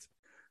left.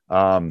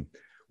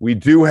 We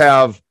do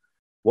have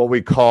what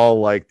we call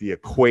like the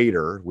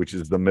equator, which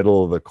is the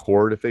middle of the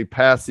court. If they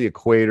pass the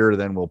equator,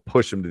 then we'll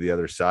push them to the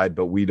other side,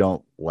 but we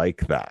don't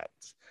like that.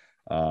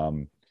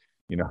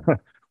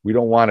 We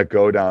don't want to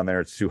go down there.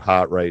 It's too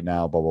hot right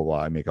now, blah, blah,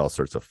 blah. I make all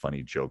sorts of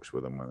funny jokes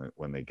with them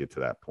when they get to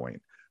that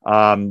point.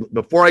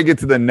 Before I get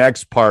to the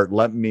next part,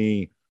 let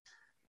me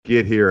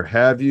get here.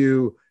 Have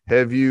you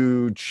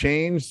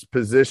changed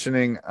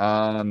positioning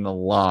on the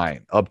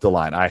line, up the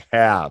line? I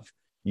have.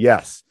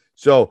 Yes.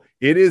 So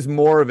it is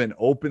more of an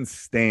open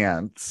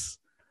stance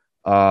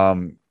up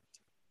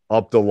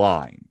the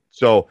line.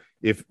 So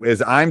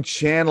as I'm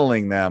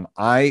channeling them,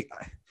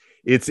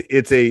 there's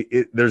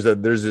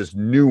this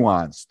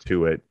nuance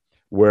to it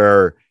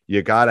where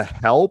you got to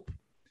help,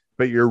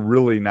 but you're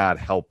really not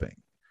helping.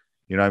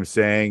 You know what I'm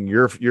saying?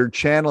 You're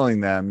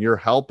channeling them, you're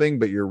helping,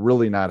 but you're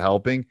really not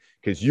helping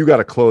because you got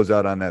to close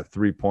out on that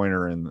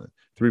 3-pointer and the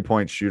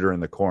 3-point shooter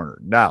in the corner.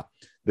 Now,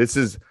 this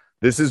is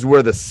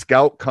where the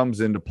scout comes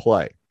into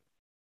play.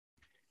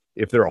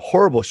 If they're a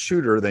horrible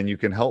shooter, then you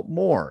can help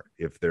more.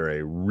 If they're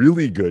a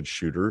really good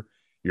shooter,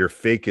 your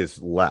fake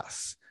is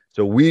less.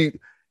 So we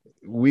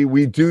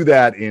do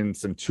that in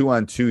some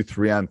 2-on-2,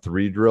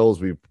 3-on-3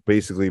 drills. We've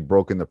basically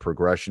broken the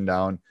progression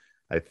down.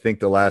 I think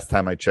the last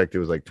time I checked, it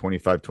was like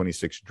 25,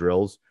 26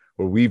 drills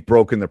where we've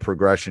broken the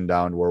progression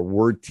down where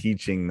we're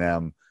teaching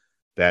them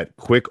that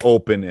quick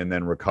open and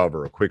then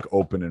recover, a quick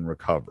open and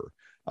recover.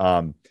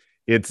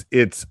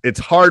 It's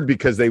hard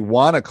because they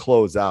want to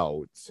close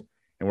out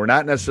and we're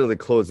not necessarily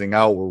closing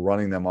out. We're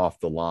running them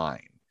off the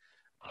line.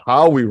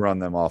 How we run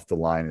them off the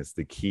line is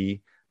the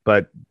key.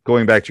 But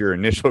going back to your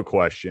initial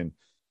question,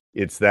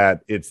 it's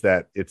that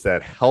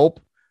help.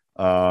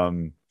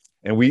 And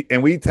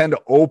we tend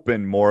to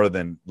open more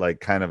than like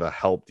kind of a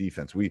help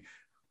defense.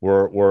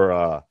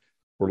 We're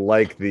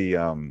like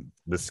the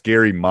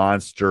scary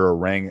monster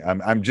orang.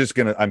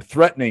 I'm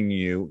threatening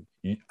you.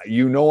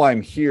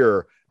 I'm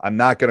here. I'm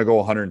not going to go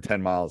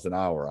 110 miles an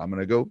hour. I'm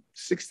going to go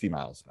 60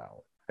 miles an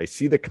hour. I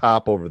see the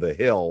cop over the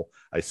hill,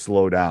 I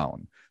slow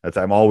down.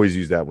 I'm always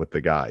use that with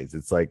the guys.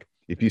 It's like,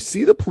 if you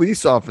see the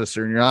police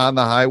officer and you're on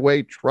the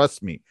highway,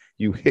 trust me,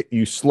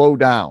 you slow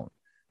down,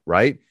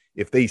 right?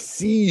 If they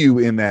see you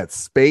in that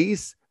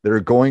space, they're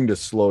going to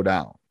slow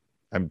down.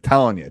 I'm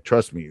telling you,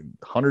 trust me,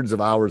 hundreds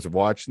of hours of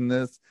watching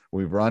this,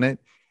 we've run it,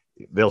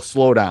 they'll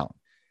slow down.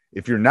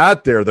 If you're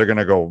not there, they're going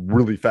to go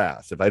really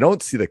fast. If I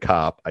don't see the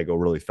cop, I go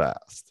really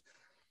fast.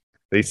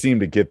 They seem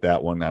to get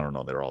that one. I don't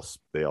know.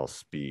 They all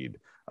speed.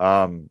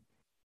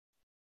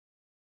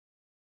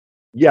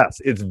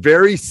 Yes, it's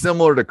very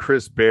similar to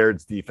Chris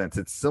Baird's defense.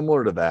 It's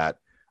similar to that.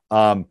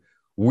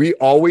 We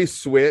always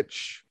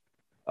switch.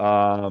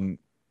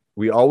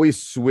 We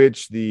always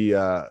switch.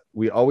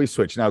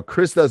 Now,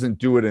 Chris doesn't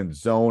do it in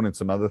zone and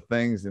some other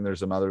things, and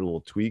there's some other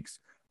little tweaks.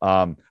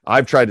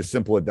 I've tried to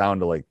simple it down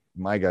to like,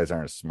 my guys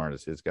aren't as smart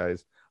as his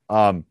guys.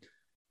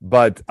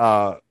 But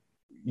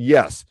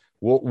yes,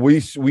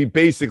 we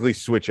basically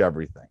switch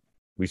everything.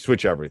 We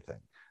switch everything.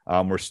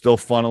 We're still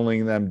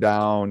funneling them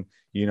down.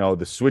 You know,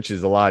 the switch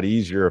is a lot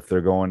easier if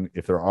they're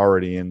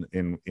already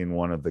in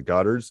one of the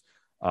gutters.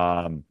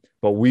 But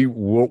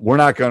we're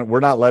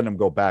not letting them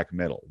go back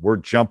middle. We're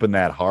jumping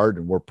that hard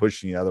and we're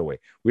pushing the other way.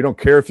 We don't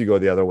care if you go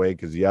the other way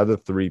because the other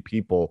three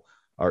people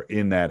are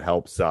in that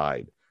help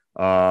side.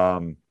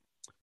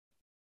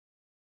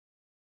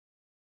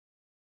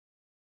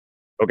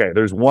 Okay,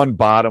 there's one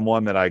bottom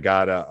one that I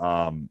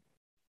gotta.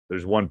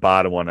 There's one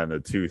bottom one on the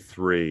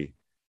 2-3.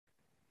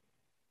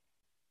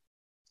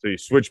 So you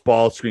switch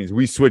ball screens.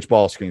 We switch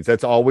ball screens.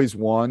 That's always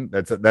one.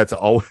 That's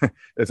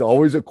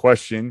always a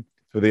question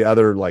for the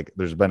other. Like,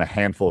 there's been a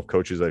handful of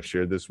coaches I've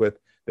shared this with.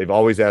 They've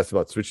always asked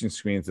about switching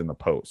screens in the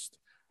post.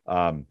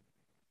 The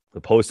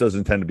post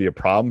doesn't tend to be a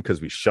problem because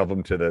we shove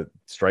them to the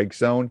strike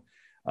zone,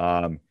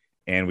 and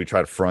we try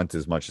to front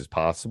as much as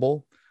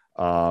possible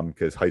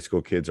because high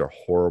school kids are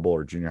horrible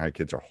or junior high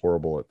kids are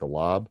horrible at the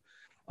lob.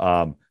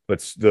 But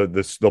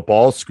the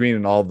ball screen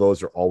and all of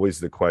those are always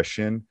the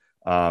question.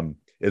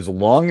 As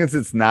long as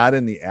it's not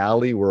in the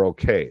alley, we're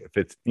okay. If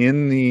it's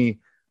in the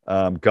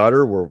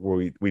gutter,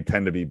 we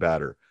tend to be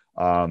better.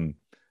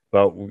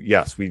 But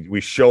yes,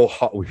 we show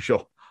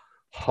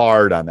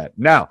hard on that.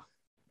 Now,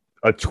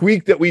 a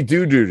tweak that we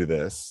do to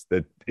this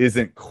that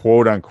isn't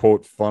quote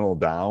unquote funnel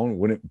down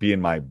wouldn't be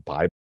in my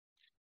Bible.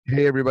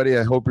 Hey everybody,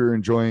 I hope you're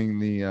enjoying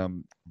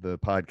the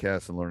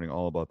podcast and learning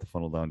all about the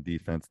funnel down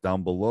defense.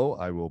 Down below,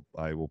 I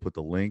will put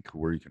the link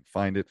where you can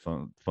find it,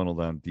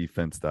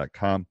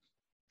 funneldown.defense.com.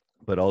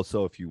 But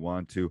also, if you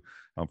want to,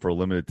 for a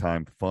limited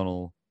time,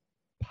 funnel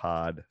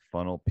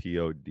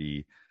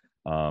POD,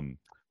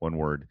 one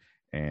word,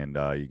 and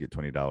you get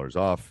 $20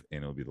 off,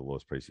 and it'll be the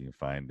lowest price you can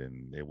find,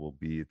 and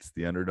it's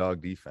the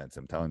underdog defense.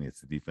 I'm telling you,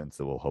 it's the defense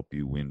that will help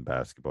you win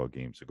basketball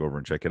games. So go over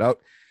and check it out,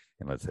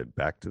 and let's head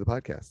back to the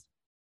podcast.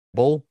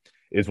 Bull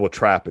is we'll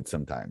trap it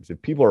sometimes.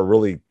 If people are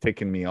really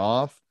ticking me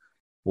off,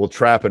 we'll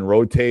trap and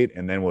rotate,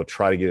 and then we'll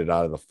try to get it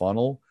out of the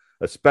funnel,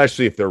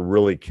 especially if they're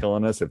really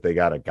killing us. If they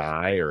got a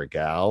guy or a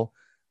gal,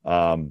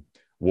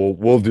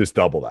 we'll just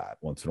double that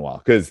once in a while.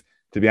 Because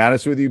to be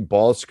honest with you,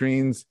 ball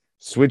screens,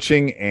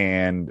 switching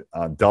and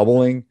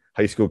doubling,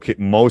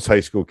 most high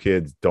school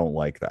kids don't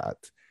like that.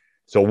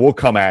 So we'll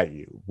come at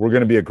you. We're going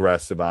to be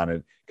aggressive on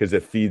it because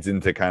it feeds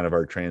into kind of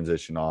our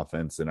transition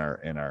offense and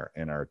our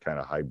kind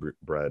of hybrid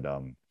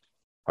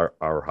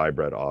our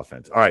hybrid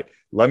offense. All right,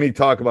 let me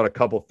talk about a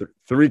couple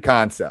three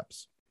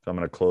concepts. So I'm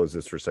going to close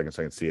this for a second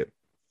so I can see it.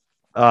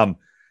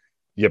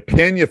 You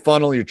pin, you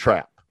funnel, you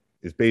trap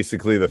is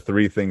basically the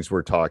three things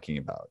we're talking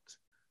about.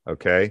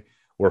 Okay,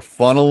 we're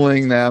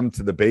funneling them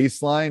to the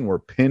baseline. We're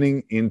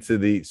pinning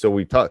into so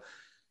we talk.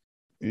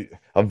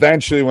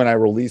 Eventually, when I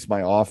release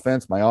my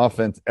offense,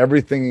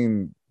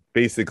 everything,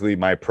 basically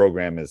my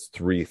program is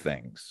three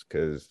things,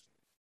 because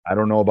I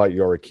don't know about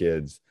your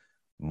kids.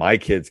 My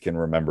kids can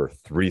remember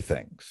three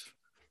things.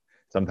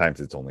 Sometimes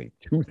it's only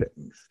two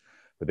things,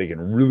 but they can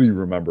really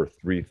remember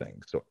three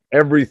things. So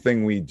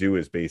everything we do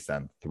is based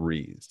on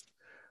threes.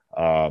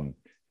 So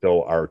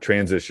our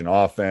transition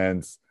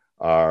offense,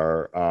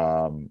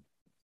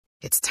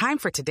 It's time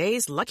for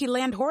today's Lucky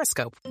Land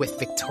horoscope with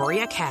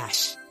Victoria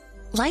Cash.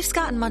 Life's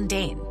gotten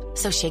mundane,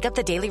 so shake up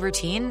the daily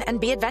routine and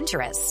be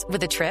adventurous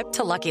with a trip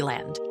to Lucky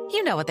Land.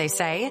 You know what they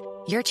say,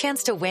 your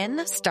chance to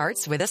win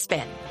starts with a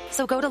spin.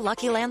 So go to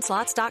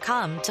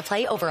LuckyLandSlots.com to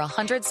play over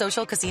 100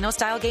 social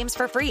casino-style games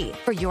for free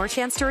for your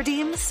chance to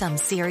redeem some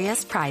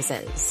serious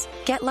prizes.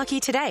 Get lucky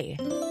today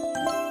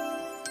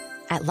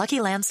at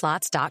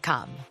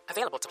LuckyLandSlots.com.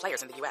 Available to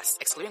players in the U.S.,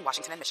 excluding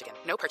Washington and Michigan.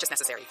 No purchase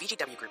necessary.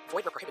 VGW Group.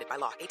 Void where prohibited by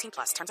law. 18+.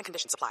 Terms and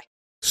conditions apply.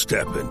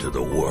 Step into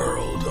the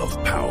world of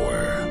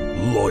power,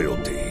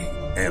 loyalty,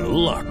 and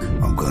luck.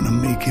 I'm going to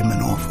make him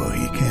an offer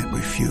he can't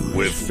refuse.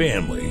 With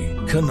family,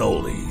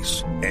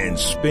 cannolis, and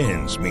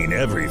spins mean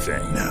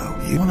everything. Now,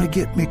 you want to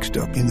get mixed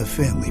up in the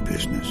family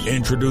business.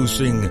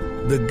 Introducing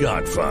The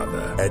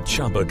Godfather at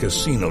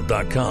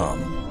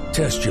ChumbaCasino.com.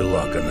 Test your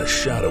luck in the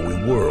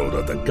shadowy world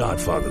of The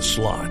Godfather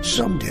slot.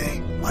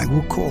 Someday, I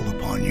will call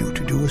upon you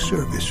to do a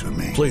service for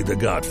me. Play The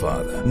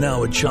Godfather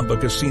now at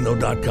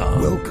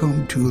ChumbaCasino.com.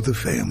 Welcome to the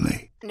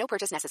family. No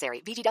purchase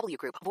necessary. VGW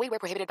Group. Void where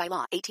prohibited by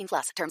law. 18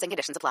 plus. Terms and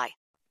conditions apply.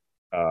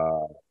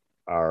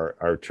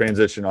 Our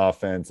transition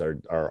offense,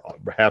 our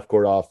half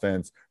court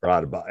offense, or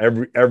out about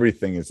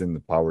everything is in the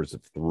powers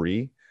of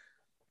 3.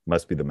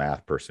 Must be the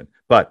math person.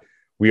 But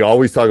we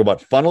always talk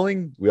about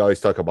funneling, we always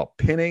talk about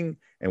pinning,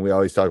 and we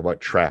always talk about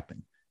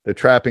trapping. The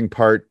trapping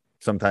part,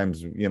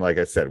 sometimes, like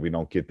I said, we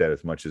don't get that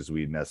as much as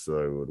we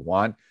necessarily would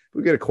want.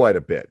 We get it quite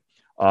a bit.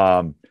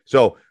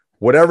 So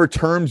whatever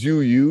terms you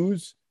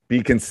use,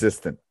 be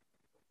consistent.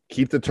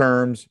 Keep the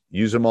terms,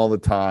 use them all the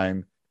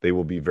time. They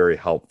will be very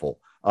helpful.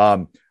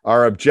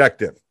 Our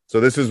objective. So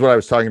this is what I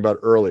was talking about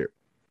earlier.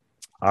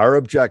 Our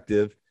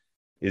objective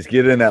is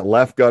get in that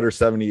left gutter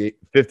 50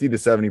 to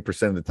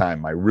 70% of the time.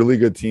 My really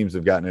good teams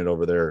have gotten it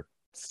over there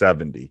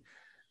 70.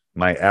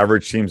 My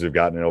average teams have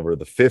gotten it over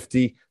the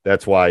 50.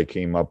 That's why I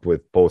came up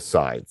with both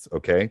sides.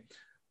 Okay.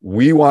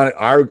 We want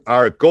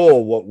our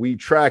goal. What we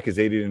track is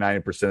 80 to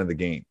 90% of the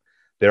game.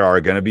 There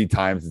are going to be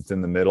times it's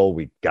in the middle.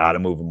 We got to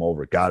move them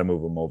over,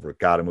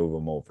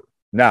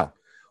 Now,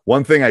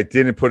 one thing I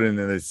didn't put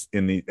in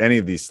any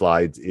of these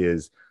slides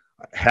is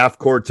half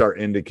court's our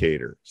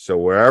indicator. So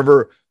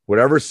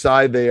whatever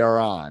side they are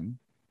on.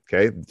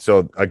 Okay.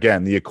 So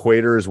again, the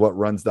equator is what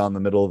runs down the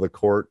middle of the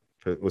court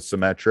with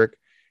symmetric.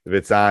 If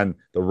it's on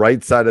the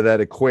right side of that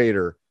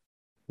equator,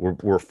 we're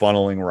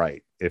funneling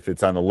right. If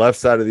it's on the left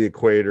side of the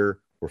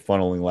equator, we're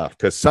funneling left.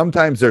 Because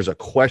sometimes there's a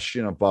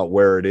question about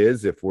where it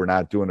is if we're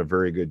not doing a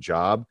very good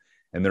job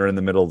and they're in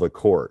the middle of the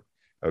court.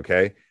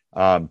 Okay.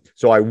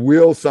 So I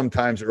will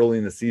sometimes early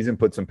in the season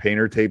put some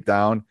painter tape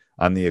down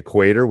on the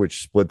equator,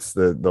 which splits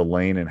the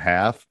lane in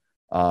half,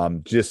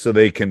 just so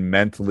they can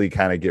mentally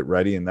kind of get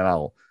ready. And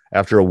then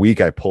after a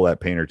week, I pull that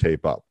painter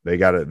tape up. They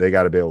got to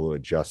be able to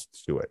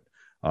adjust to it.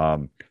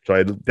 So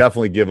I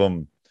definitely give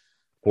them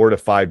 4 to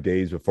 5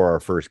 days before our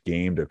first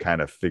game to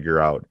kind of figure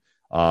out.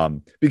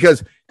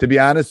 Because to be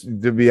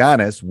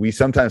honest, we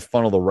sometimes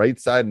funnel the right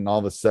side and all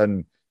of a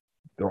sudden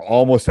they're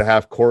almost a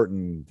half court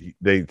and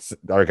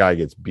our guy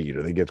gets beat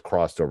or they get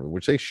crossed over,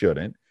 which they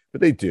shouldn't,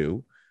 but they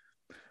do.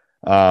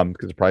 Because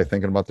they're probably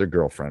thinking about their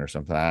girlfriend or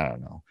something. I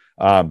don't know.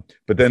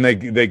 But then they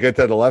get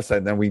to the left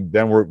side, and then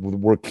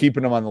we're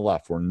keeping them on the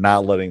left. We're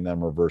not letting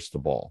them reverse the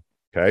ball.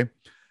 Okay.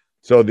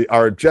 So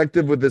our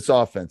objective with this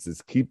offense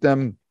is keep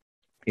them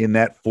in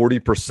that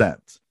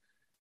 40%.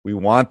 We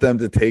want them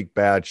to take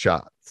bad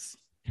shots,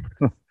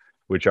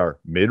 which are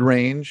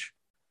mid-range,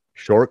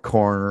 short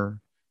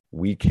corner,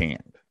 weak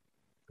hand.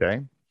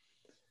 Okay.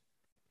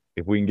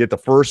 If we can get the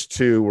first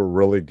 2, we're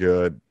really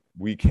good.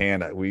 We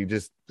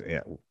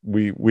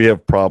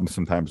have problems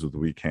sometimes with the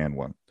weak hand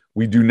one.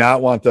 We do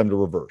not want them to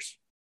reverse.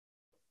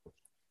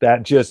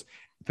 That just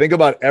think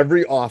about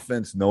every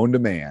offense known to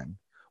man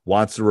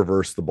wants to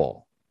reverse the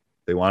ball.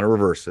 They want to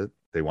reverse it.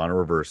 They want to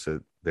reverse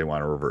it. They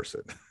want to reverse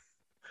it.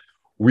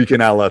 We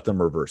cannot let them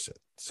reverse it.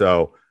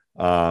 So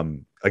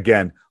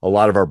again, a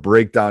lot of our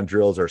breakdown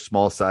drills, our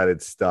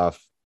small-sided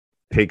stuff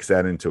takes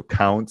that into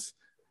account.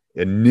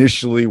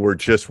 Initially, we're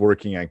just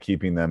working on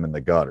keeping them in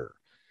the gutter.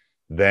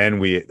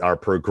 Then our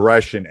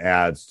progression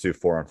adds to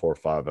 4-on-4,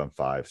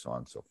 5-on-5, so on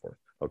and so forth.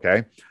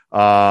 Okay.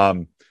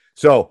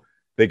 So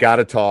they got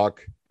to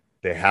talk.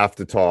 They have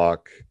to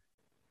talk.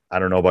 I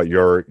don't know about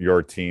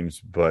your teams,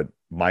 but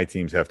my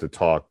teams have to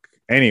talk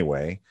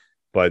anyway,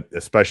 but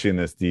especially in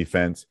this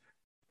defense,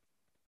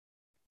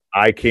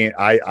 I've gotten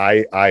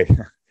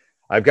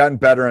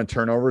better on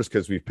turnovers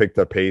because we've picked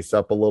the pace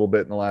up a little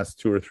bit in the last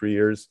 2 or 3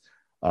 years.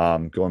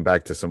 Going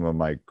back to some of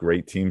my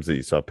great teams that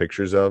you saw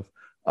pictures of.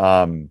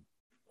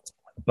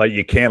 But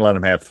you can't let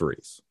them have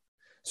threes.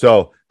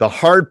 So the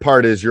hard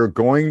part is you're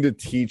going to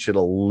teach it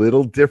a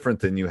little different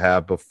than you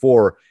have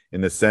before, in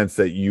the sense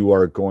that you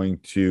are going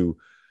to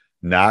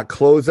not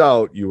close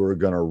out. You are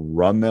going to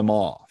run them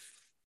off.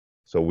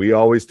 So we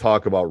always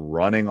talk about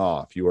running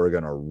off. You are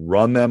going to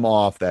run them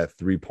off that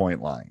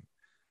 3-point line.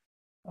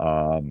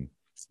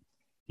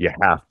 You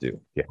have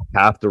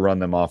to run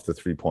them off the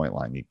 3-point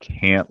line. You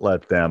can't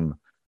let them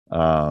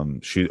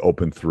shoot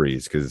open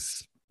threes,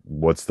 because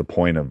what's the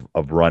point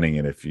of running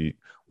it if we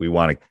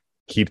want to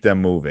keep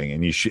them moving,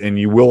 and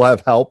you will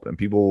have help, and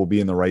people will be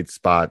in the right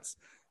spots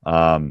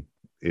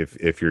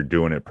if you're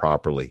doing it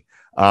properly.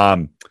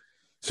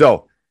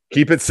 So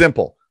keep it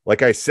simple.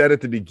 Like I said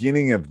at the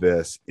beginning of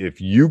this, if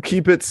you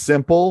keep it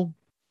simple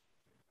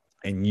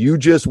and you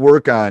just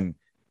work on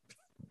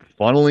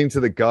funneling to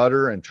the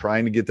gutter and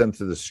trying to get them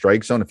to the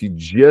strike zone, if you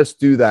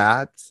just do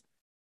that,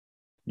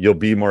 you'll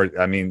be more.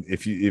 I mean,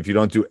 if you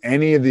don't do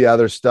any of the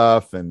other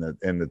stuff and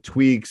the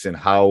tweaks and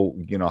how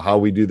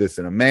we do this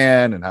in a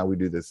man and how we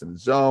do this in a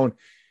zone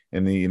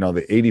and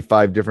the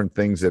 85 different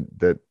things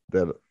that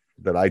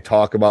I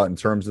talk about in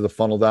terms of the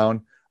funnel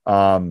down,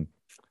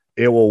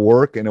 it will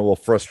work and it will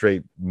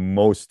frustrate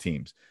most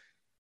teams.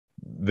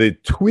 The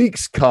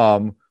tweaks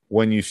come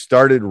when you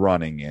started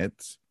running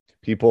it.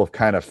 People have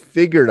kind of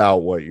figured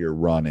out what you're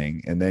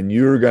running, and then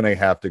you're going to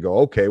have to go,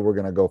 okay, we're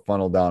going to go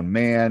funnel down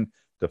man,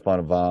 to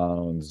funnel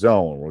down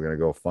zone. We're going to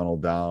go funnel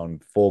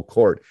down full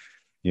court.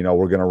 We're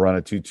going to run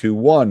a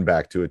 2-2-1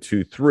 back to a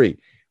 2-3.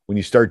 When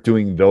you start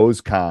doing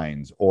those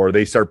kinds, or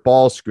they start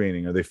ball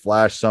screening, or they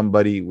flash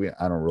somebody,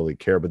 I don't really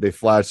care, but they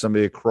flash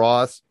somebody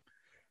across.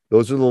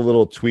 Those are the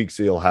little tweaks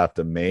that you'll have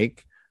to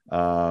make.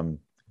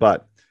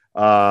 But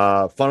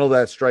funnel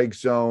that strike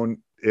zone,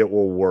 it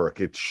will work.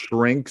 It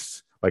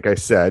shrinks. Like I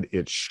said,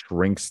 it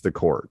shrinks the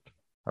court.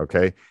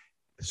 Okay.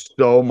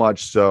 So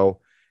much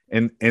so.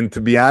 And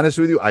to be honest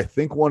with you, I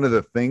think one of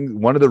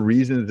the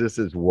reasons this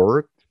has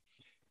worked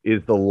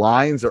is the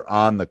lines are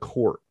on the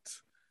court.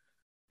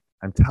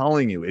 I'm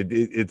telling you,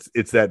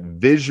 it's that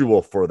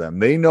visual for them.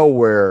 They know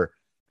where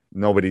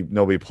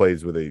nobody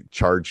plays with a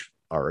charge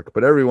arc,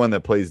 but everyone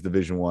that plays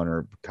Division I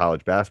or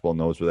college basketball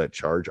knows where that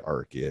charge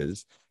arc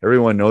is.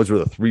 Everyone knows where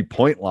the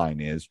 3-point line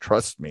is.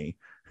 Trust me.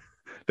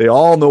 They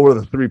all know where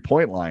the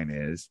 3-point line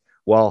is.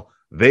 Well,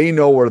 they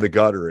know where the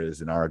gutter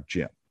is in our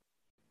gym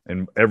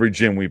and every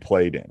gym we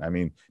played in. I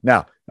mean,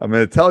 now I'm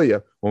going to tell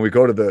you, when we've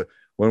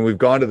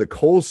gone to the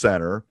Kohl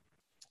Center,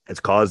 it's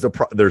caused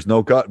there's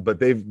no gut, but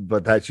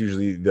that's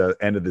usually the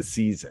end of the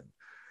season.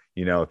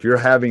 If you're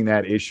having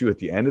that issue at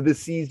the end of the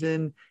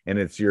season and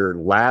it's your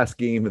last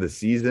game of the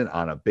season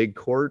on a big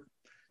court,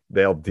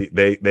 they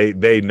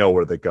know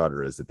where the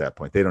gutter is at that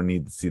point. They don't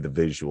need to see the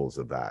visuals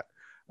of that.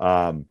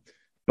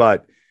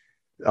 But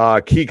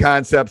key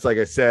concepts, like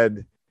I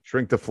said,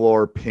 shrink the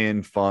floor,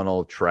 pin,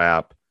 funnel,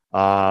 trap.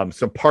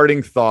 Some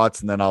parting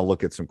thoughts, and then I'll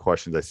look at some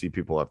questions. I see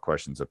people have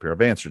questions up here.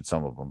 I've answered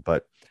some of them,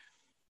 but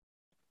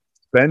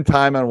spend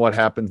time on what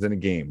happens in a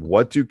game.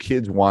 What do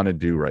kids want to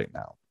do right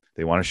now?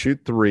 They want to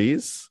shoot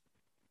threes.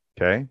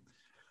 Okay.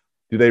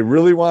 Do they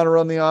really want to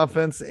run the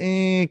offense?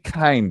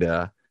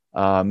 Kinda.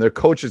 Their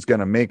coach is going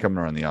to make them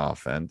run the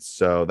offense,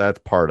 so that's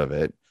part of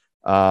it.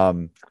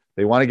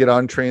 They want to get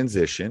on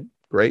transition.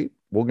 Great.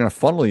 We're going to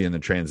funnel you in the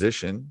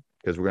transition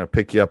because we're going to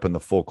pick you up in the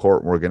full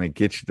court and we're going to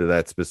get you to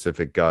that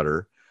specific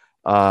gutter.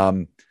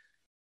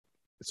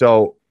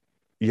 So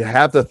you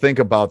have to think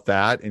about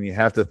that, and you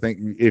have to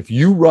think, if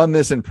you run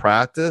this in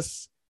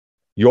practice,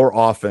 your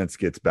offense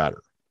gets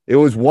better. It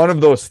was one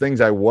of those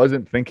things I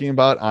wasn't thinking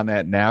about on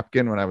that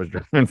napkin when I was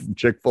driving from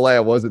Chick-fil-A. I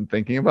wasn't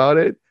thinking about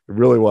it. It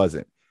really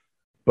wasn't.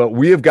 But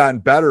we have gotten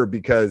better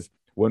because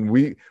when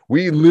we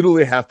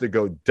literally have to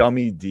go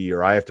dummy D,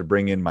 or I have to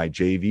bring in my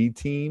JV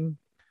team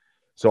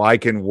so I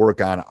can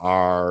work on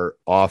our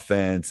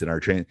offense and our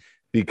training,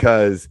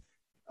 because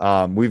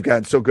we've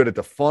gotten so good at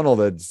the funnel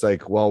that it's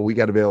like, well, we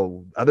got to be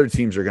able, other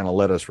teams are going to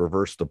let us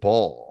reverse the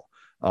ball.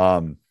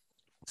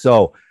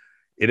 So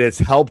it has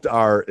helped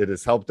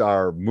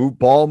our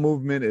ball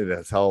movement. It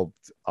has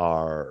helped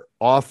our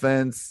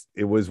offense.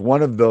 It was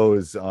one of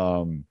those,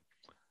 I'm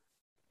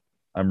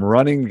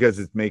running because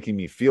it's making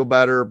me feel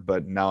better,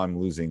 but now I'm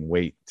losing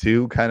weight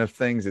too kind of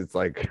things. It's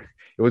like,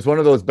 it was one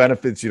of those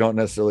benefits you don't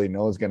necessarily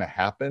know is going to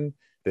happen.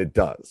 It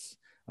does.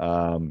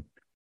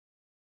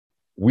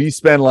 We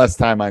spend less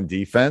time on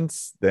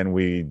defense than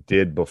we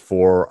did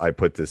before I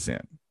put this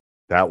in.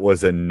 That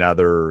was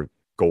another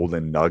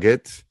golden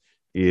nugget.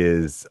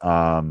 Is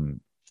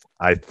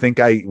I think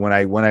when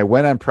I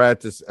went on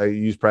practice, I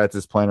used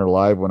Practice Planner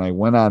Live. When I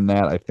went on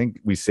that, I think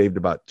we saved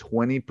about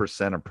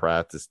 20% of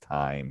practice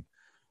time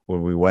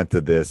when we went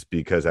to this,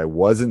 because I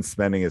wasn't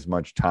spending as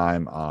much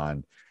time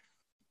on,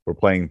 we're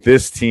playing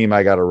this team,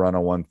 I got to run a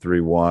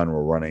 1-3-1.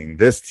 We're running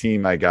this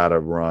team, I got to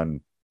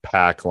run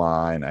pack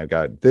line. I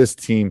got this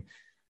team.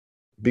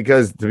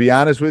 Because to be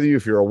honest with you,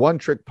 if you're a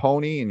one-trick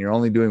pony and you're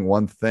only doing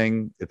one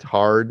thing, it's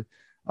hard.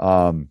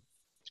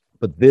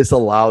 But this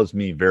allows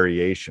me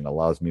variation,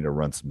 allows me to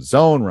run some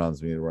zone,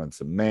 allows me to run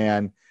some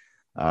man.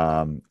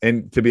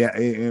 And to be,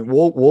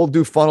 we'll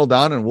do funnel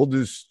down and we'll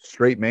do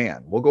straight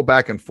man. We'll go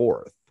back and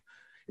forth.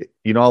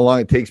 You know how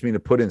long it takes me to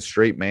put in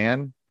straight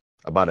man?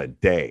 About a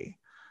day.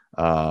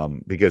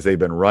 Because they've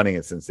been running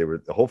it since they were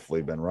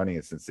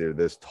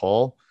this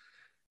tall.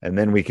 And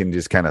then we can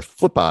just kind of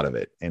flip out of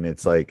it. And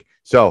it's like,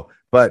 so,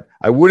 but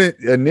I wouldn't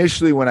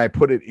initially, when I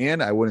put it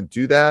in, I wouldn't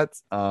do that.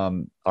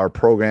 Our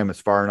program is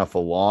far enough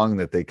along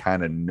that they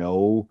kind of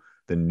know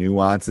the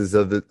nuances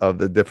of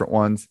the different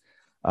ones.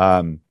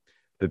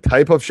 The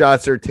type of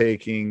shots they're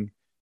taking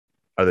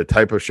are the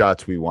type of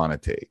shots we want to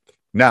take.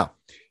 Now,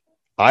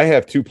 I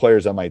have 2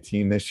 players on my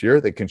team this year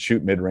that can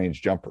shoot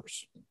mid-range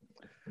jumpers.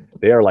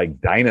 They are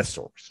like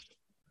dinosaurs.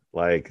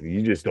 Like,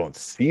 you just don't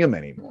see them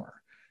anymore.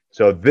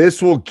 So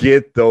this will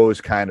get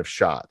those kind of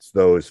shots,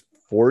 those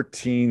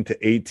 14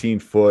 to 18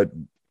 foot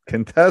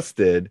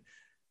contested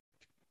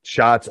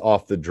shots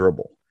off the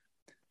dribble.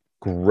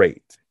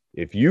 Great.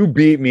 If you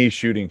beat me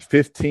shooting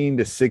 15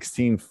 to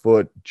 16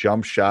 foot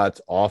jump shots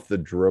off the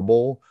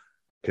dribble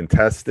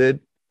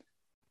contested,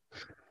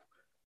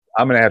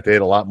 I'm going to have to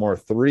hit a lot more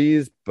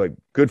threes, but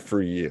good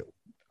for you.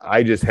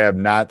 I just have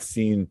not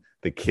seen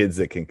the kids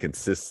that can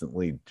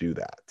consistently do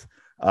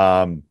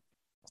that.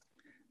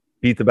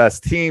 Beat the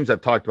best teams.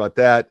 I've talked about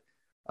that.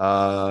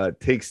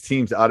 Takes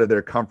teams out of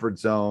their comfort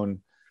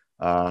zone.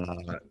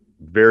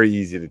 Very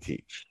easy to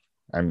teach.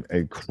 I'm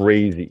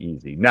crazy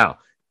easy. Now,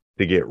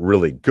 To get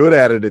really good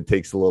at it, it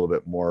takes a little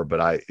bit more,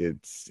 but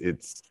it's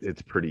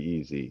pretty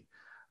easy.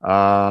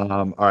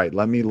 All right,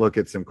 let me look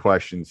at some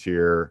questions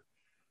here.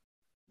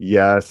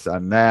 Yes,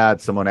 on that.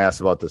 Someone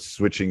asked about the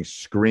switching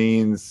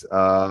screens.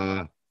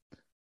 Okay,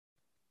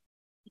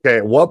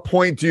 at what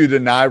point do you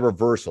deny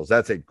reversals?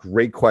 That's a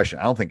great question.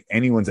 I don't think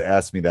anyone's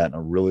asked me that in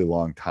a really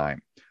long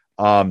time.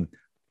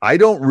 I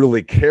don't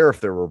really care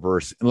if they're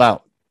reverse.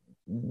 Now,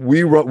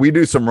 we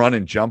do some run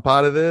and jump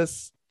out of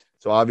this.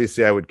 So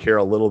obviously I would care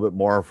a little bit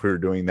more if we were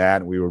doing that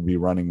and we would be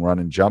running run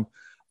and jump.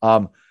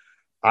 If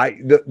I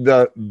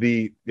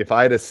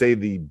had to say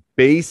the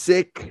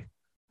basic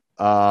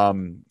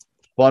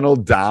funnel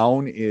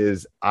down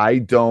is I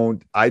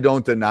don't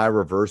deny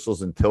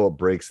reversals until it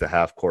breaks the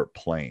half court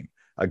plane.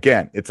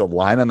 Again, it's a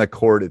line on the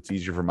court. It's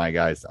easier for my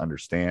guys to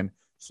understand,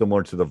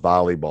 similar to the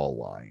volleyball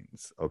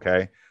lines.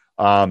 Okay.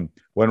 When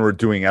we're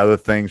doing other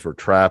things, we're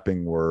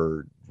trapping,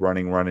 we're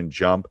running, run and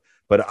jump.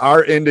 But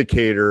our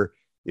indicator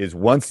is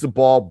once the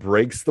ball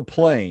breaks the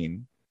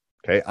plane,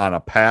 okay, on a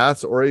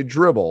pass or a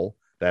dribble,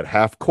 that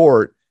half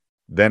court,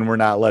 then we're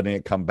not letting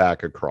it come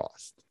back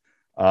across.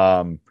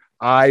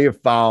 I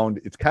have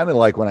found it's kind of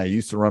like when I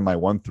used to run my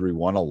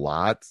 1-3-1 a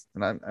lot,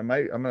 and I'm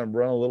going to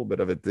run a little bit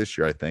of it this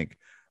year, I think,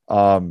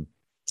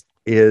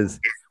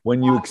 is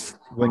when you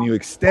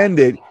extend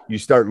it, you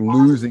start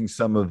losing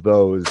some of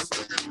those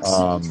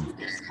what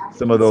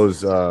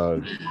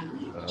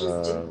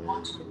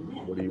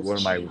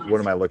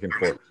am I looking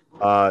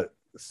for?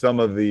 Some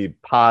of the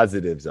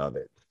positives of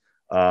it.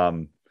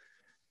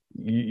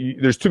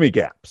 There's too many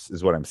gaps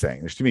is what I'm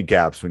saying. There's too many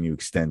gaps when you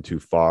extend too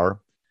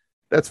far.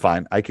 That's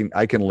fine. I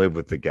can live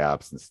with the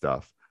gaps and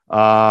stuff.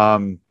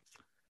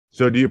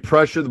 So do you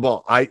pressure the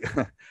ball? I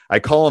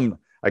call them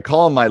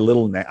my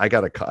little I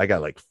got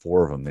like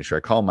 4 of them this year.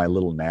 I call them my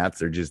little gnats.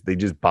 They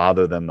just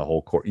bother them the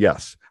whole court.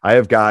 Yes. I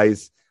have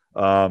guys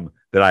that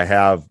I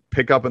have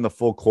pick up in the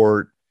full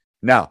court.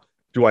 Now,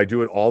 do I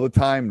do it all the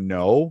time?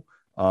 No.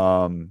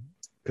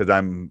 Because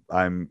I'm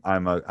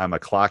a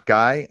clock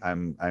guy.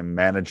 I'm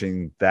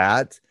managing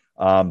that.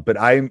 But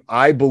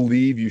I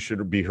believe you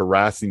should be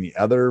harassing the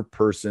other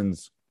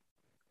person's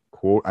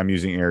quote. I'm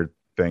using air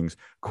things,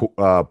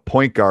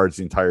 point guards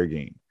the entire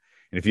game.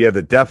 And if you have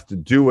the depth to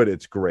do it,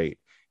 it's great.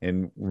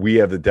 And we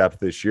have the depth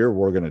this year.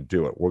 We're going to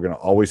do it. We're going to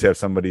always have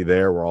somebody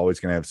there. We're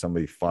always going to have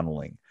somebody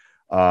funneling.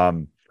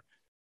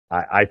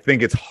 I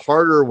think it's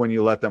harder when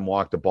you let them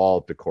walk the ball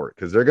up the court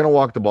because they're going to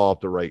walk the ball up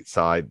the right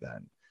side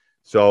then.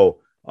 So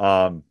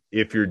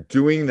if you're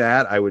doing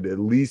that, I would at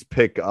least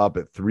pick up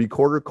at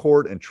 3/4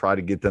 court and try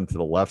to get them to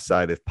the left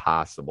side if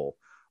possible.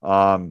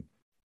 I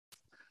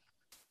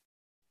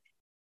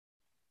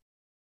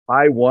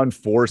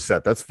 1-4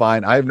 set. That's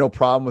fine. I have no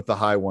problem with the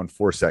high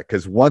 1-4 set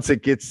because once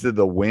it gets to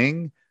the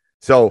wing.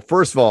 So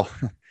first of all,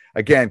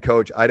 again,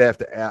 coach, I'd have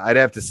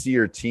to see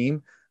your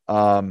team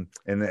and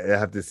I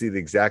have to see the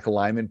exact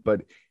alignment.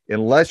 But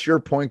unless your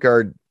point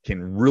guard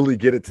can really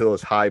get it to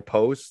those high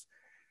posts,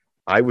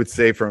 I would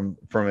say from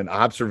an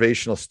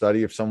observational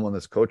study of someone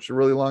that's coached a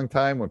really long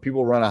time, when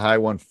people run a high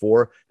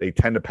 1-4, they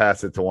tend to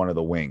pass it to one of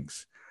the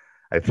wings.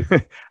 I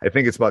think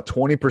it's about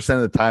 20%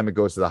 of the time it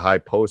goes to the high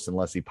post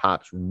unless he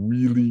pops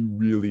really,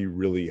 really,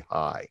 really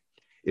high.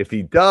 If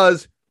he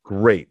does,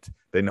 great.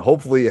 Then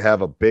hopefully you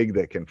have a big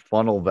that can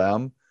funnel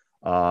them.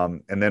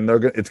 And then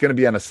it's going to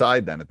be on a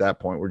side then. At that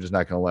point, we're just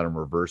not going to let them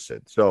reverse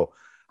it. So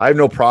I have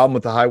no problem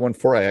with the high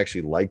 1-4. I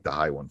actually like the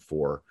high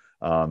 1-4.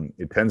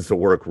 It tends to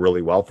work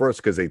really well for us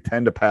because they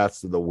tend to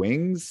pass to the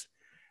wings,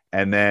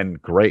 and then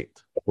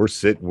great.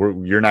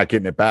 You're not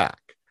getting it back.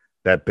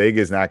 That big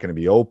is not going to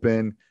be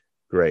open.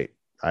 Great.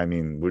 I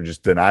mean, we'll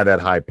just deny that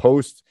high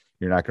post.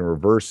 You're not going to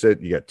reverse it.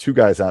 You got 2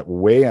 guys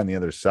way on the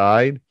other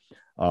side.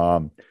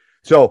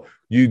 So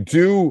you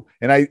do,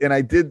 and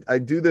I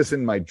do this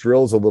in my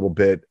drills a little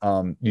bit.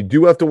 You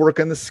do have to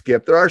work on the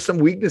skip. There are some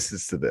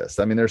weaknesses to this.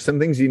 I mean, there's some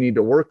things you need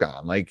to work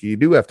on. Like you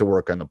do have to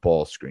work on the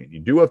ball screen. You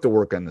do have to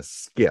work on the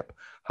skip.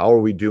 How are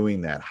we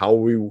doing that? How are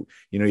we,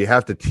 you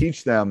have to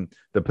teach them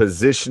the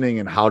positioning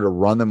and how to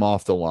run them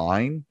off the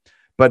line.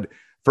 But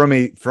from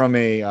a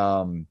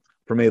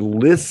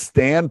list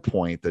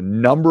standpoint, the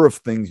number of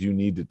things you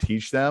need to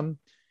teach them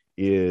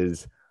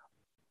is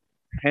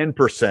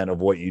 10% of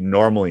what you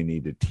normally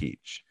need to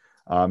teach.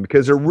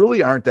 Because there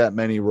really aren't that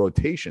many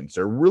rotations.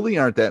 There really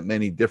aren't that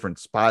many different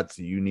spots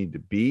that you need to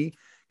be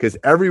because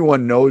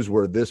everyone knows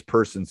where this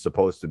person's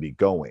supposed to be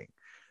going.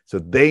 So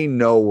they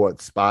know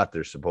what spot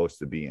they're supposed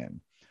to be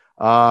in.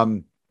 Are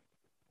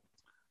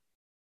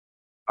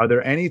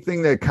there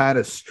anything that kind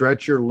of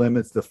stretch your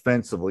limits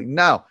defensively?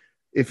 Now,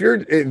 if you're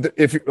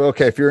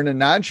in a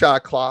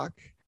non-shot clock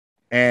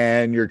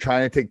and you're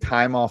trying to take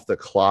time off the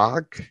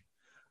clock,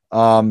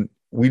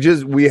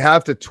 we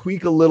have to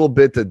tweak a little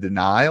bit the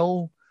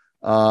denial.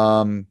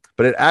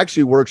 But it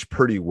actually works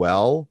pretty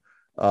well.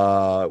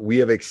 We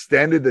have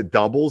extended the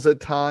doubles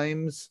at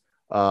times.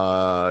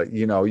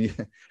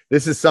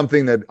 This is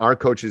something that our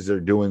coaches are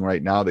doing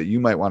right now that you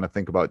might want to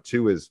think about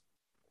too, is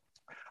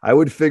I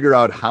would figure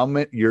out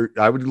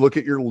I would look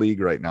at your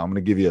league right now. I'm going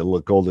to give you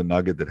a golden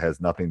nugget that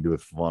has nothing to do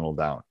with funnel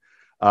down.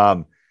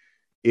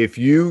 If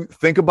you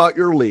think about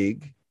your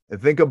league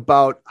and think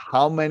about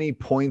how many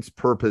points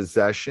per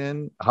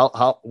possession,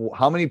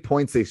 how many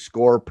points they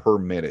score per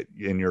minute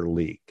in your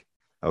league,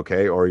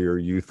 okay, or your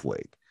youth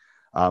league.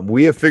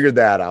 We have figured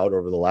that out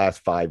over the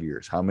last 5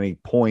 years, how many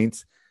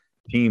points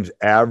teams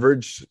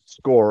average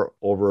score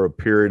over a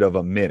period of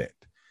a minute.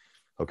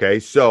 Okay,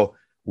 so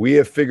we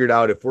have figured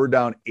out if we're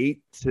down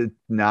 8 to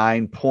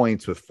 9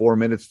 points with 4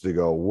 minutes to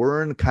go,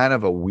 we're in kind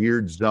of a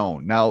weird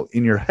zone. Now,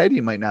 in your head,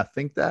 you might not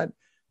think that,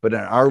 but in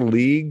our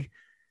league,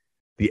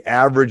 the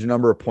average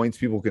number of points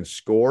people can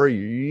score,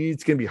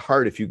 it's going to be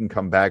hard if you can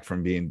come back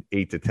from being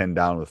 8 to 10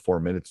 down with 4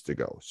 minutes to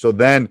go. So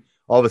then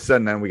all of a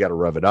sudden, then we got to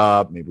rev it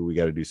up. Maybe we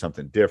got to do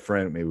something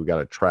different. Maybe we got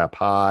to trap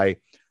high.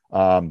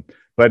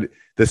 But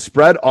the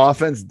spread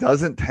offense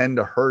doesn't tend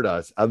to hurt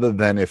us other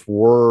than if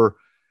we're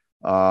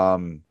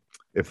in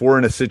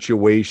a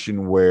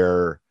situation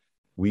where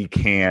we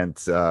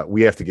can't,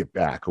 we have to get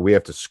back or we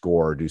have to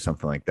score or do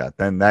something like that,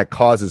 then that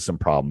causes some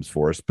problems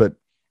for us. But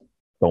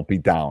don't be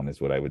down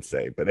is what I would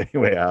say. But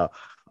anyway,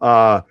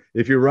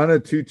 if you run a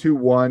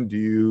 2-2-1, do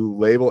you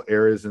label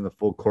areas in the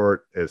full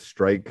court as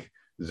strike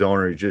zone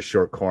or just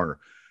short corner?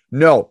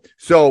 No.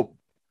 So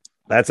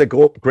that's a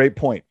great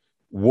point.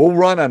 We'll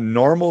run a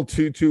normal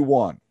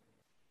 2-2-1.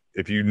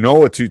 If you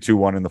know a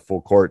 2-2-1 in the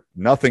full court,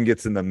 nothing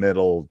gets in the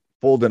middle,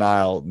 full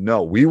denial.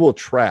 No, we will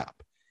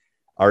trap.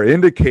 Our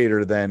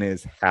indicator then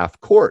is half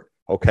court.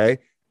 Okay.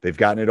 They've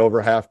gotten it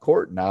over half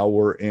court. Now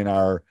we're in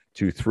our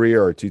 2-3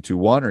 or a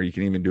 2-2-1, or you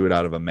can even do it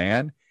out of a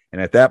man.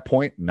 And at that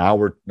point, now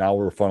we're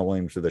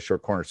funneling to the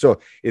short corner. So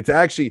it's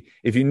actually,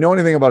 if you know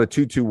anything about a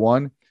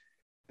 2-2-1,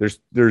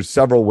 there's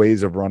several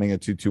ways of running a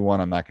 2-2-1.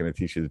 I'm not going to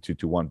teach you the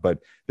 2-2-1, but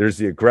there's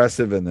the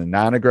aggressive and the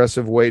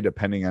non-aggressive way,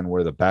 depending on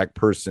where the back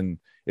person,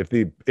 if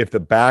the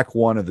back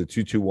one of the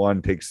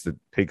 2-2-1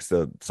 takes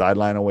the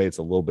sideline away, it's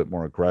a little bit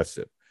more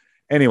aggressive.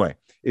 Anyway,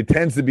 it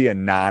tends to be a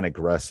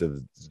non-aggressive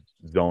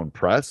zone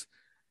press.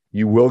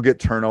 You will get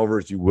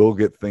turnovers. You will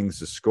get things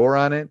to score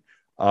on it.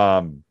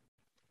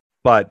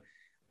 But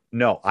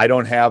no, I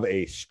don't have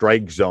a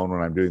strike zone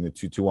when I'm doing the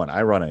 2-2-1.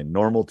 I run a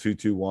normal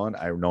 2-2-1.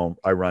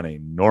 I run a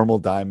normal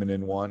diamond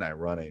in one. I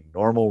run a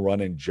normal run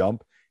and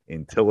jump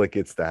until it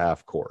gets to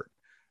half court.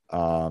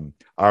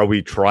 Are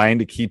we trying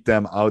to keep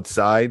them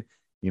outside?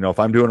 You know, if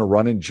I'm doing a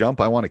run and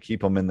jump, I want to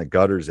keep them in the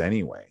gutters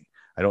anyway.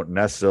 I don't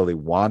necessarily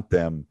want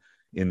them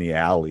in the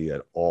alley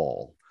at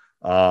all.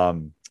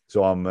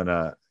 So I'm going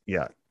to,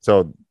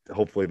 So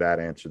hopefully that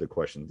answered the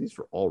question. These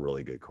were all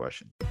really good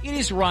questions. It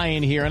is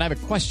Ryan here, and I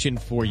have a question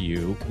for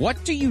you.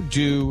 What do you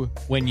do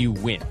when you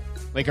win?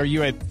 Like, are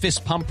you a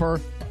fist pumper,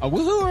 a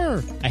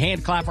woohooer, a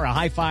hand clapper, a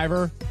high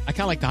fiver? I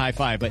kind of like the high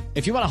five, but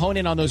if you want to hone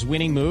in on those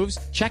winning moves,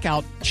 check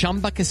out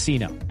Chumba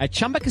Casino. At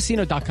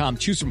ChumbaCasino.com,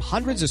 choose from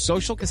hundreds of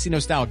social casino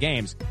style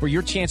games for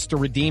your chance to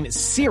redeem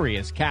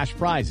serious cash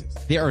prizes.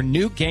 There are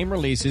new game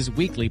releases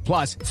weekly,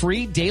 plus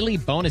free daily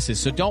bonuses.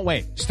 So don't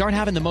wait. Start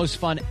having the most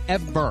fun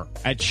ever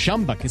at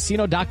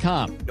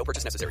ChumbaCasino.com. No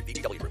purchase necessary.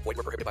 VGW Group. Void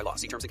where prohibited by law.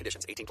 See terms and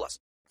conditions. 18+.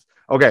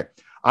 Okay.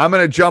 I'm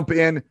going to jump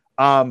in.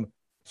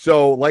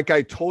 So like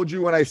I told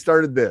you when I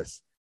started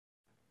this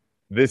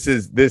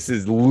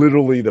is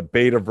literally the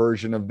beta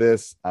version of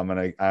this. I'm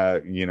going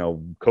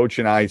to, Coach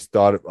and I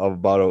thought of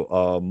about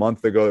a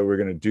month ago that we're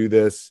going to do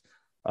this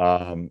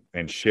and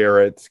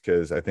share it,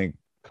 because I think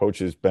Coach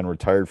has been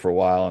retired for a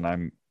while and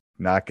I'm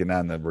knocking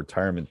on the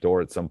retirement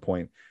door at some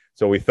point.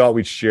 So we thought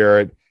we'd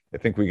share it. I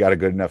think we got a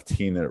good enough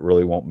team that it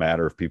really won't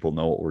matter if people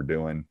know what we're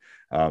doing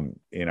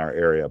in our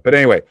area. But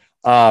anyway,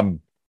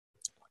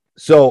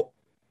 so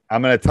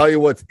I'm going to tell you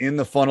what's in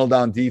the funnel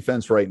down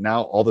defense right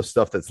now, all the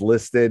stuff that's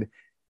listed.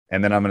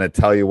 And then I'm going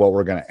to tell you what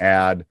we're going to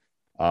add.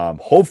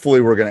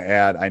 Hopefully we're going to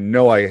add, I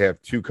know I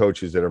have two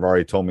coaches that have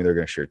already told me they're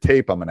going to share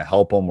tape. I'm going to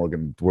help them. We're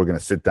going to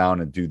sit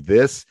down and do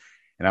this,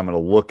 and I'm going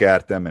to look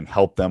at them and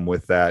help them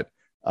with that.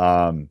 But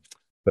I'm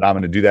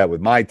going to do that with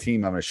my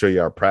team. I'm going to show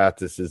you our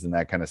practices and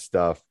that kind of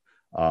stuff.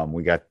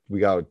 We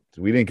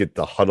didn't get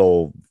the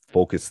huddle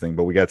focus thing,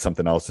 but we got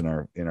something else in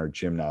our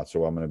gym now.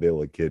 So I'm going to be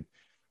able to get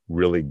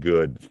really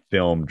good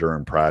film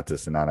during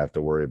practice and not have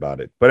to worry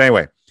about it. But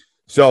anyway,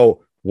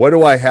 so what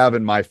do I have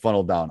in my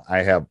funnel down?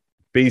 I have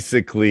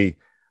basically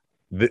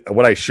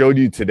what I showed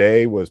you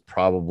today was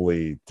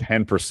probably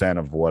 10%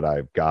 of what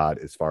I've got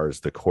as far as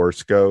the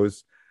course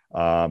goes.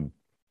 So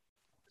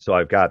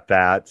I've got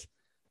that.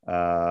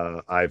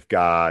 I've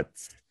got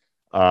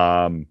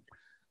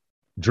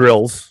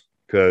drills,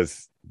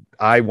 because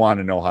I want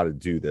to know how to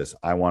do this.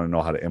 I want to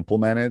know how to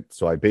implement it.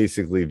 So I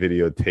basically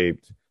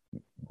videotaped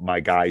my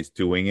guys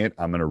doing it.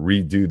 I'm going to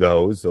redo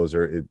those. Those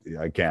are,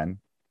 again,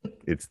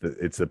 it's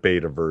the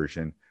beta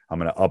version. I'm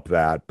going to up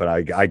that, but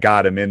I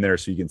got them in there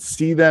so you can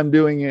see them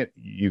doing it.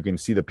 You can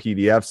see the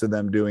PDFs of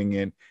them doing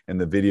it and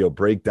the video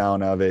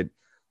breakdown of it.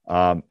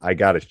 I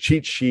got a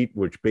cheat sheet,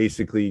 which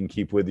basically you can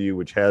keep with you,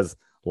 which has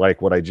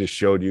like what I just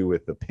showed you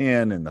with the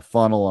pin and the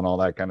funnel and all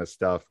that kind of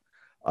stuff.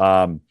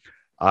 I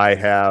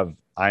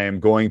am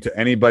going to,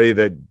 anybody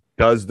that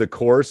does the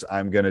course,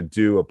 I'm going to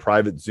do a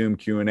private Zoom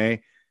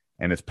Q&A.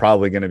 and it's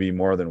probably going to be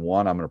more than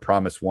one. I'm going to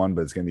promise one,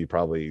 but it's going to be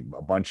probably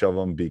a bunch of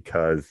them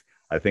because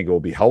I think it will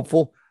be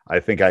helpful. I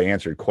think I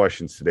answered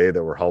questions today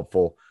that were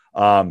helpful.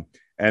 And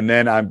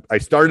then I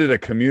started a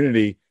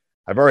community.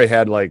 I've already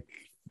had like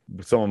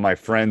some of my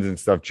friends and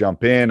stuff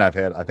jump in. I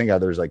think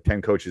there's like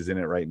 10 coaches in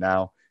it right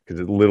now because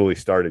it literally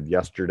started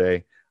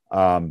yesterday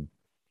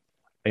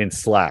in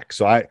Slack.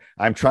 So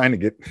I'm trying to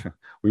get,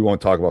 we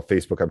won't talk about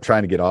Facebook. I'm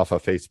trying to get off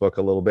of Facebook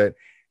a little bit,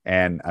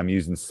 and I'm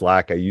using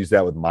Slack. I use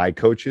that with my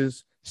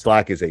coaches.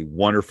 Slack is a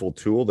wonderful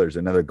tool. There's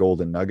another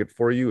golden nugget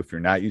for you. If you're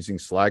not using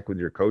Slack with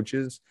your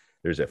coaches,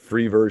 there's a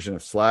free version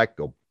of Slack.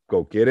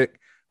 Go get it,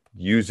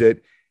 use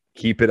it,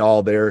 keep it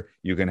all there.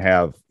 You can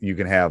have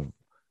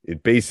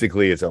it.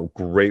 Basically, it's a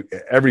great,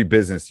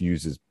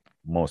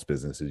 most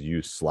businesses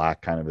use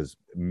Slack kind of as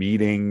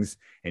meetings,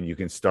 and you're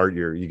going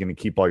to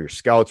keep all your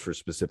scouts for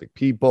specific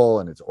people,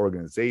 and it's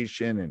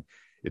organization, and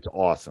it's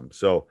awesome.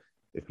 So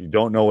if you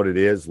don't know what it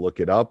is, look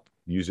it up,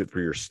 use it for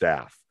your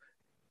staff.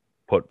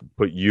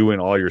 Put you and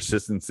all your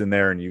assistants in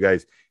there, and you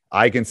guys,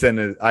 I can send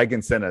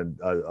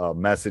a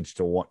message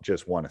to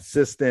just one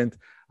assistant.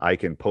 I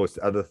can post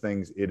other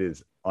things. It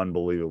is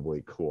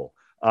unbelievably cool.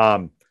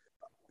 Then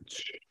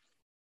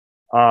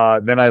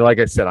like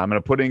I said, I'm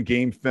going to put in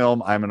game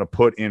film. I'm going to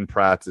put in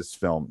practice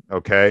film.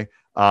 Okay.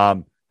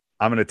 I'm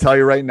going to tell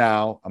you right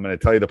now, I'm going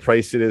to tell you the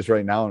price it is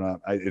right now.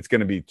 And it's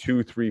going to be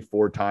 2, 3,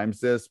 4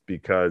 times this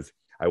because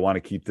I want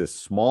to keep this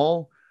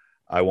small.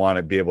 I want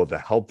to be able to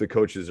help the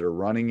coaches that are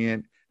running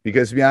it.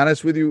 Because to be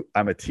honest with you,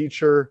 I'm a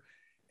teacher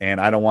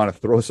and I don't want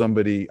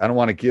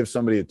to give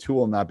somebody a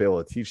tool and not be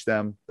able to teach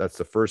them. That's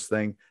the first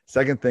thing.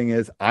 Second thing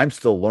is I'm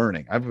still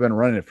learning. I've been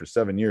running it for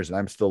 7 years and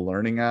I'm still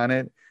learning on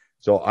it.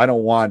 So I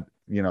don't want,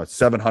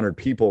 700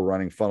 people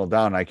running Funnel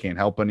Down. And I can't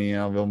help any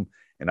of them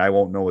and I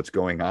won't know what's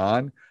going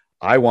on.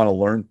 I want to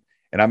learn.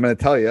 And I'm going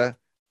to tell you,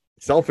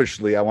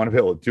 selfishly, I want to be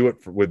able to do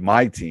it with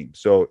my team.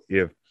 So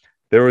if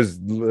there was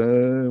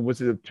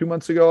it 2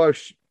 months ago, I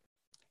was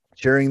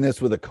sharing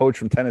this with a coach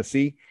from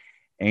Tennessee,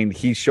 and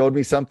he showed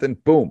me something.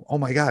 Boom. Oh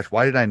my gosh.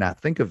 Why did I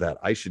not think of that?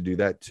 I should do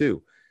that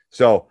too.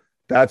 So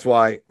that's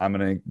why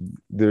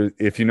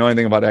if you know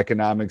anything about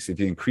economics, if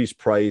you increase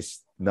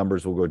price,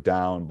 numbers will go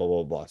down, blah,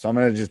 blah, blah. So I'm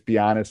going to just be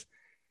honest.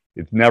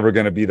 It's never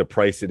going to be the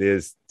price it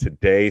is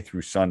today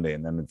through Sunday.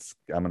 And then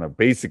I'm going to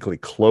basically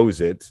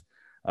close it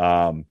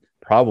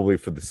probably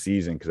for the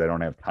season because I don't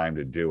have time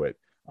to do it.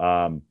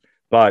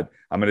 But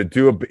I'm going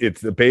to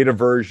it's the beta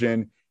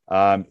version.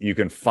 You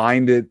can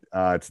find it.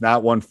 It's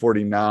not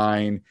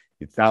 $149.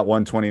 It's not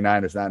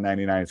 $129. It's not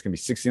 $99. It's going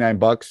to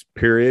be $69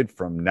 period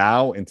from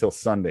now until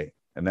Sunday.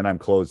 And then I'm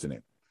closing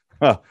it.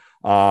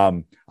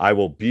 I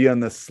will be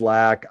on the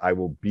Slack. I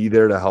will be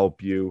there to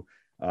help you.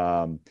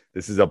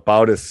 This is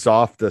about as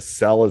soft a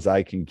sell as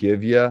I can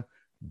give you,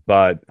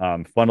 but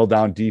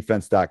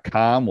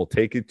funneldowndefense.com will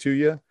take it to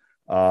you.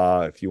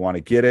 If you want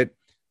to get it,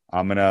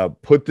 I'm going to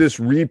put this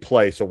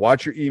replay. So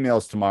watch your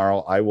emails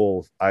tomorrow. I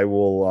will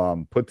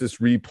put this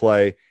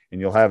replay and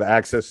you'll have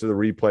access to the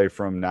replay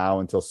from now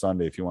until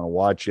Sunday. If you want to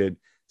watch it,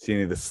 see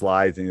any of the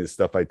slides, any of the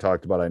stuff I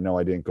talked about. I know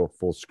I didn't go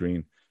full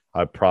screen.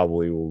 I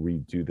probably will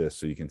redo this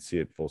so you can see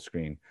it full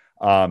screen.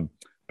 But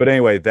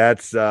anyway,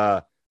 that's,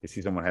 I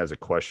see someone has a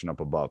question up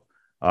above.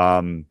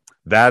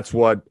 That's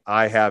what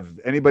I have.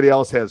 Anybody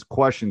else has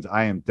questions?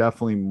 I am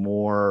definitely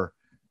more,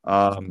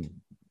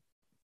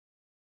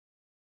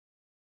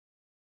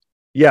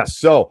 yes.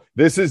 So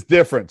this is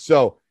different.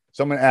 So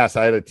someone asked,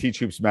 I had a Teach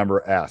Hoops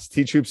member ask,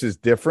 Teach Hoops is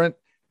different.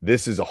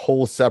 This is a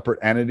whole separate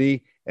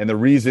entity. And the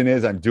reason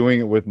is I'm doing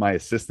it with my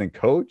assistant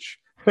coach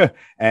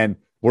and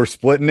we're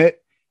splitting it.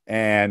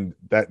 And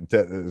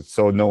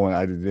so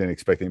I didn't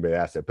expect anybody to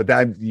ask that, but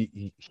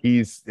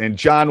and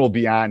John will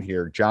be on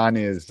here. John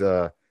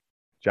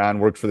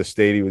worked for the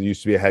state. He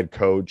used to be a head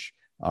coach.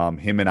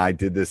 Him and I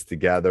did this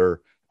together.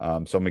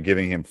 So I'm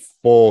giving him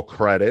full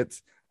credit.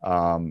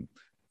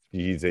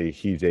 He's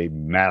a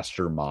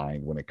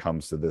mastermind when it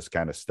comes to this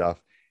kind of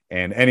stuff.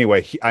 And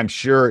anyway, I'm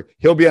sure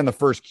he'll be on the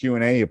first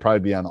Q&A. He'll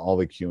probably be on all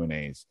the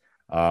Q&As.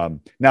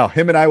 Now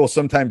him and I will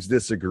sometimes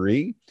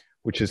disagree,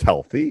 which is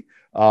healthy.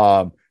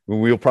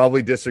 We'll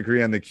probably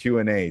disagree on the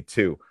Q&A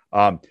too.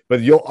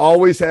 But you'll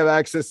always have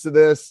access to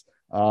this.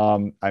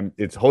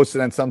 It's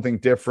hosted on something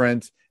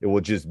different. It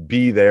will just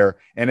be there.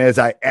 And as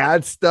I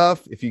add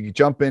stuff, if you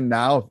jump in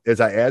now, as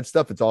I add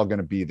stuff, it's all going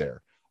to be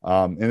there.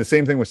 And the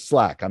same thing with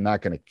Slack. I'm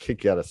not going to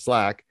kick you out of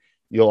Slack.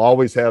 You'll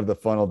always have the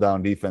Funnel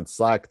Down Defense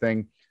Slack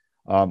thing.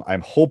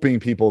 I'm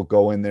hoping people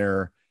go in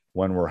there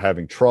when we're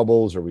having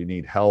troubles or we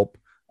need help.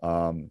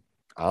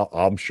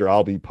 I'm sure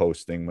I'll be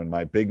posting when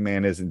my big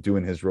man isn't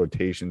doing his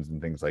rotations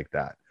and things like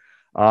that.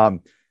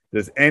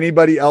 Does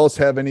anybody else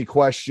have any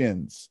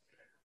questions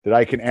that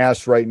I can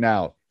ask right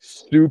now?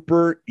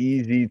 Super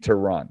easy to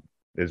run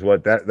is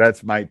what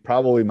that's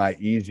probably my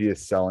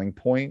easiest selling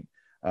point.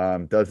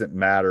 Doesn't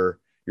matter.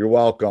 You're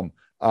welcome.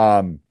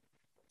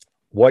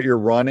 What you're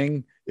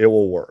running, it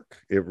will work.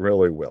 It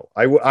really will.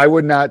 I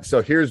would not.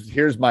 So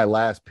here's my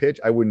last pitch.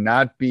 I would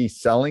not be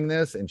selling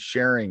this and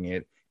sharing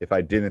it if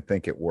I didn't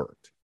think it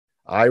worked.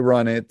 I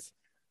run it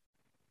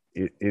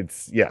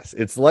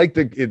it's like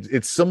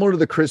it's similar to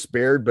the Chris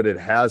Baird, but it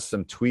has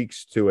some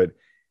tweaks to it.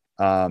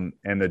 And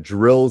the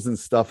drills and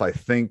stuff, I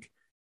think,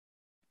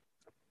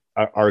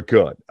 are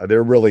good.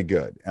 They're really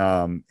good.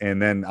 And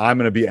then I'm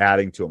going to be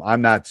adding to them.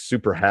 I'm not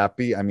super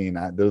happy. I mean,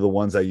 they're the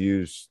ones I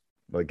used.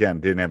 Again,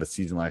 didn't have a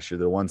season last year.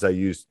 They're the ones I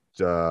used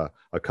a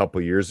couple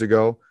years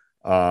ago.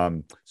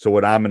 So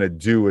what I'm going to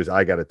do is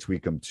I got to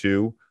tweak them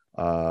too.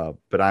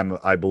 But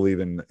I believe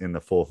in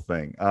the full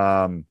thing.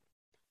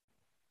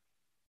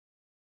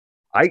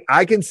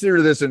 I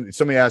consider this, and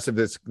somebody asked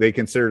if they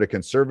consider it a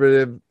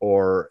conservative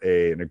or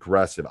an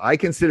aggressive. I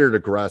consider it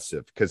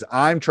aggressive because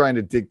I'm trying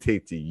to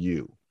dictate to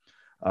you.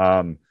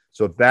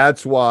 So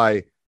that's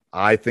why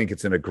I think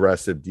it's an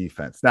aggressive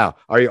defense. Now,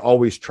 are you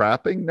always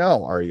trapping?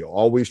 No. Are you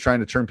always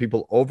trying to turn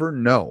people over?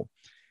 No.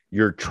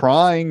 You're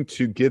trying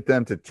to get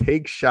them to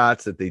take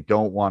shots that they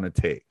don't want to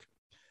take.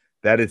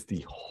 That is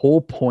the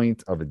whole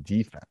point of a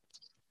defense,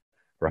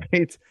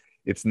 right?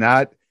 It's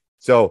not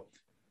so.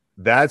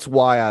 That's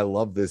why I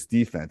love this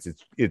defense.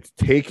 It's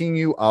taking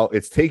you out.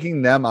 It's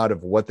taking them out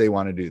of what they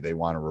want to do. They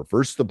want to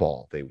reverse the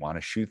ball. They want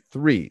to shoot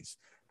threes.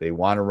 They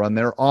want to run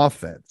their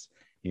offense.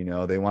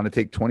 They want to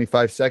take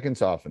 25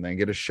 seconds off and then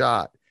get a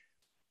shot.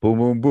 Boom,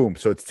 boom, boom.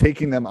 So it's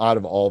taking them out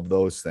of all of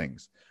those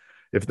things.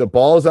 If the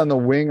ball is on the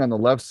wing on the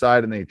left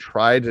side and they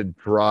try to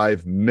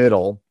drive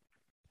middle,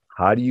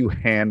 how do you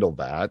handle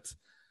that?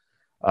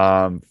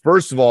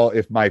 First of all,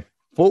 if my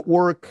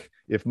footwork,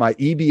 if my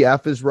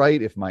EBF is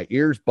right, if my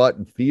ears, butt,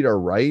 and feet are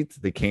right,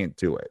 they can't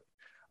do it.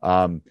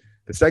 The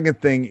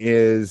second thing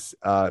is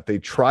if they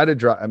try to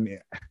drive,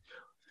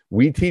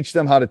 we teach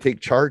them how to take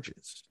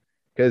charges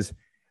because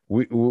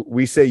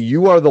we say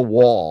you are the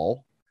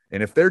wall.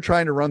 And if they're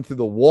trying to run through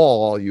the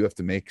wall, you have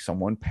to make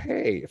someone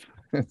pay.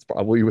 It's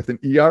probably with an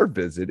ER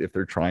visit if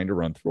they're trying to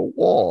run through a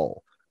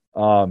wall.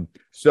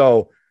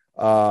 So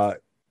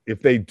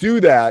if they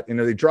do that and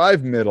they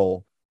drive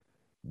middle,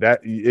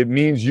 that it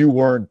means you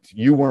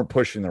weren't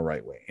pushing the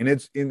right way. And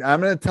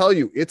I'm going to tell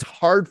you, it's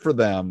hard for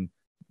them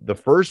the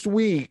first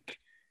week.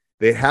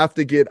 They have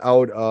to get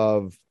out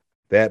of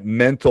that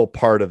mental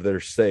part of their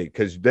state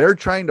because they're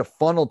trying to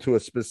funnel to a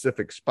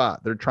specific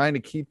spot. They're trying to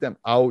keep them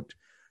out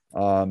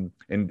and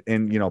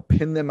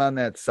pin them on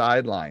that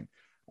sideline.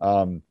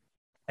 And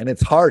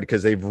it's hard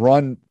because they've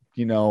run,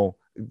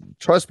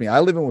 trust me,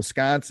 I live in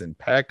Wisconsin.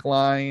 Pack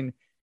line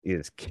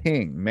is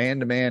king.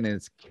 Man-to-man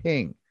is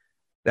king.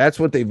 That's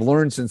what they've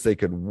learned since they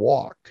could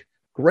walk.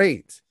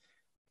 Great.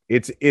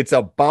 It's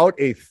about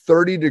a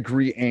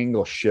 30-degree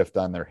angle shift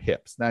on their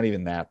hips. Not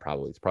even that,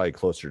 probably. It's probably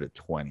closer to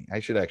 20. I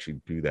should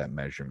actually do that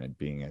measurement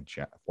being a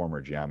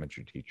former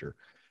geometry teacher.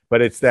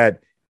 But it's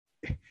that,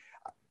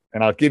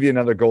 and I'll give you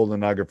another golden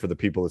nugget for the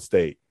people of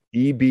state.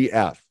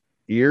 EBF,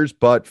 ears,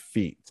 butt,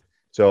 feet.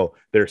 So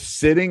they're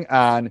sitting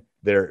on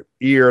their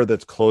ear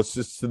that's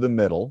closest to the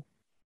middle.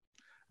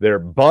 Their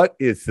butt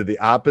is to the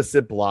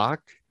opposite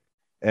block.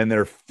 And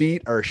their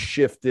feet are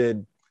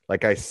shifted,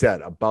 like I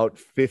said, about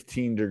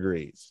 15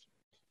 degrees.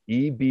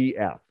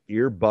 EBF,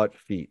 ear, butt,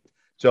 feet.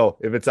 So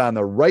if it's on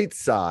the right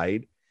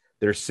side,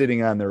 they're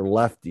sitting on their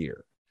left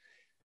ear,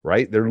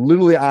 right? They're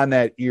literally on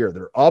that ear.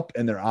 They're up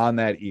and they're on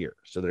that ear.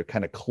 So they're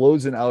kind of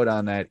closing out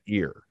on that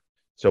ear.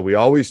 So we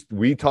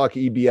talk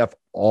EBF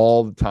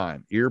all the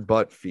time. Ear,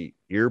 butt, feet,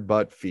 ear,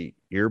 butt, feet,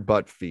 ear,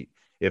 butt, feet.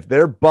 If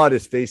their butt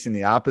is facing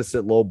the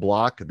opposite low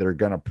block, they're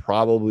going to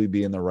probably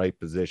be in the right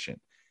position.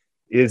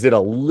 Is it a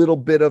little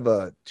bit of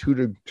a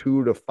 2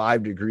 to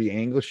 5 degree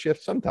angle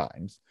shift?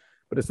 Sometimes,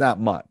 but it's not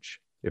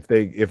much. If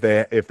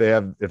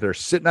they're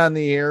sitting on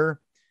the ear,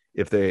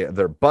 if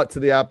their butt to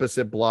the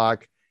opposite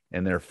block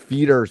and their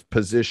feet are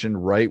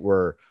positioned right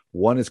where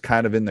one is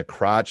kind of in the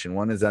crotch and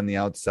one is on the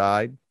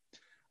outside,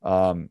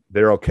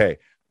 they're okay.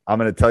 I'm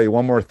going to tell you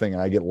one more thing,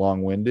 and I get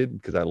long-winded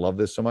because I love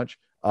this so much.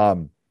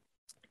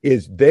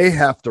 Is they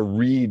have to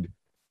read.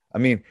 I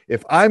mean,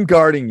 if I'm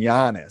guarding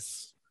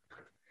Giannis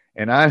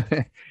and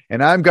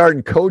I'm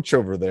guarding Coach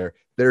over there,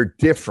 they're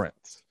different,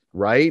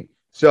 right?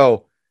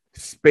 So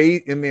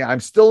space. I'm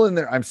still in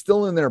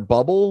their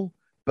bubble,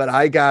 but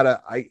I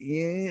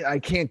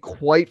can't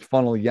quite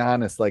funnel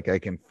Giannis like I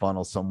can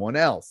funnel someone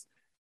else.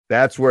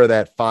 That's where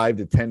that 5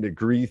 to 10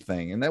 degree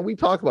thing, and then we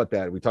talk about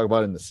that. We talk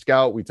about it in the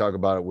scout. We talk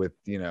about it with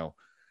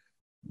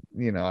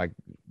like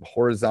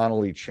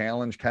horizontally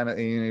challenged, kind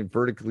of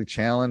vertically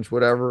challenged,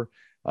 whatever.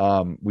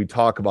 We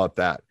talk about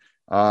that.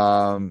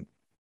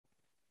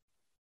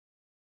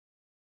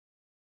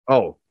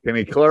 Oh, can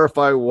you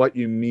clarify what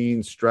you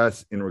mean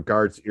stress in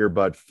regards to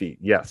earbud feet?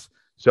 Yes.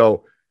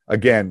 So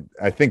again,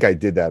 I think I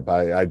did that,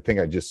 but I think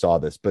I just saw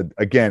this. But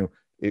again,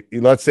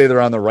 let's say they're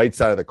on the right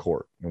side of the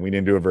court and we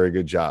didn't do a very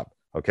good job.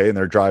 Okay. And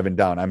they're driving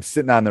down. I'm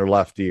sitting on their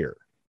left ear.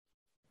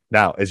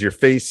 Now, as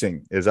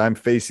I'm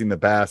facing the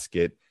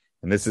basket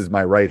and this is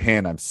my right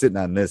hand, I'm sitting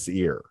on this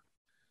ear.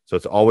 So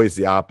it's always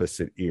the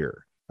opposite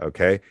ear.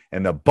 Okay.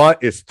 And the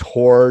butt is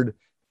toward.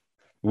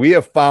 We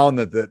have found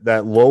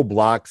that low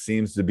block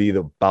seems to be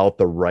about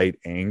the right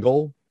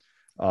angle.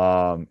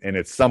 And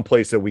it's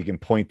someplace that we can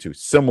point to,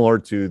 similar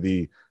to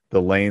the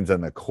lanes on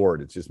the court.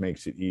 It just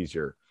makes it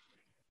easier.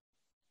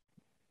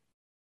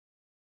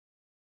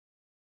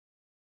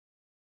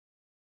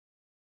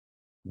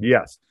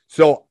 Yes.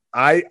 So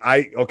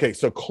okay.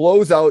 So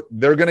closeout,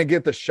 they're going to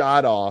get the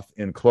shot off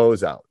in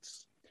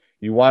closeouts.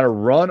 You want to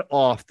run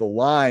off the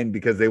line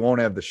because they won't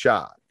have the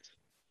shot,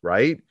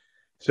 right?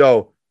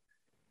 So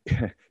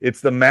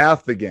it's the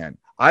math again.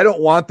 I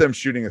don't want them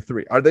shooting a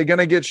three. Are they going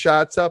to get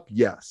shots up?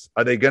 Yes.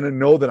 Are they going to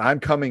know that I'm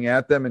coming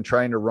at them and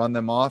trying to run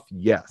them off?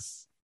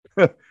 Yes.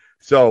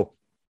 So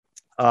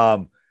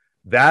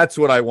that's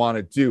what I want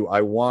to do.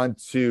 I want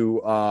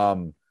to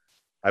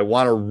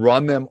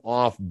run them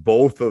off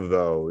both of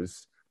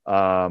those. Hold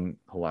on.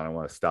 I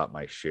want to stop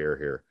my share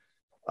here.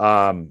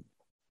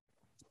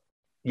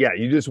 Yeah,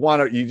 you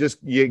want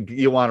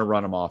to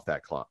run them off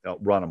that clock,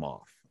 run them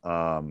off.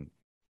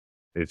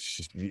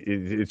 It's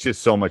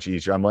just so much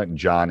easier. I'm letting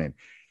John in.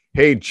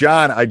 Hey,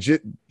 John,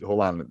 hold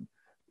on.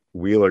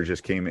 Wheeler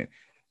just came in.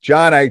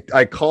 John,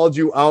 I called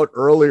you out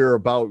earlier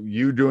about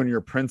you doing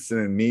your Princeton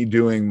and me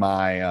doing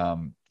my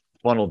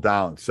funnel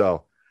down.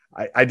 So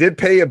I did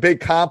pay a big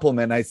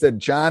compliment. I said,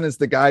 John is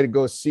the guy to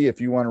go see if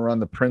you want to run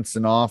the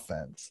Princeton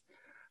offense,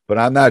 but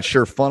I'm not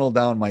sure funnel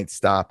down might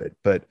stop it.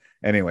 But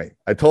anyway,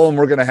 I told him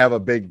we'll have a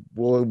big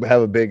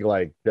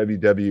like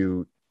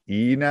WWE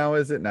now,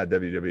 is it? Not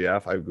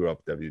WWF. I grew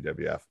up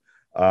WWF.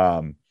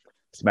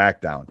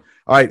 SmackDown.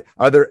 All right.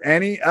 Are there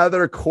any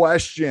other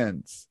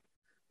questions?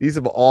 These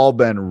have all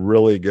been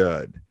really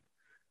good.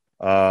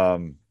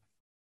 No?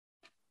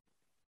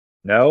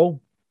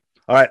 All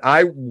right.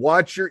 I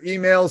watch your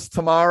emails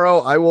tomorrow.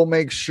 I will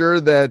make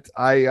sure that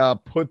I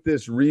put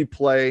this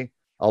replay.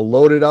 I'll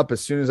load it up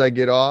as soon as I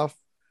get off.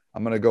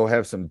 I'm going to go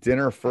have some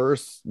dinner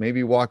first,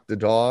 maybe walk the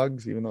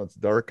dogs, even though it's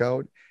dark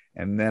out,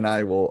 and then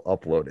I will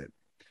upload it.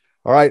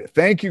 All right.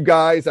 Thank you,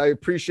 guys. I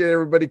appreciate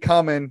everybody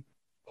coming.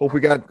 Hope we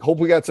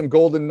got some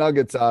golden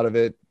nuggets out of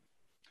it.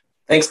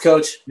 Thanks,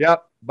 Coach.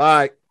 Yep.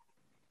 Bye.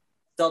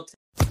 Sports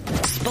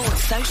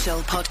Social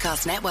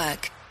Podcast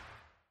Network.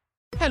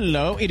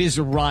 Hello, it is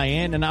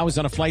Ryan, and I was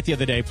on a flight the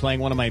other day playing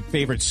one of my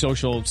favorite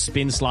social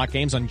spin slot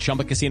games on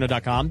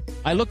ChumbaCasino.com.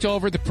 I looked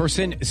over at the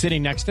person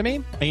sitting next to me,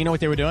 and you know what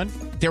they were doing?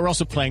 They were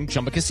also playing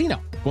Chumba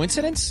Casino.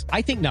 Coincidence?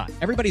 I think not.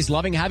 Everybody's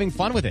loving having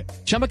fun with it.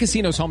 Chumba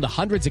Casino is home to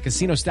hundreds of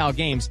casino-style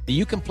games that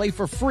you can play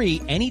for free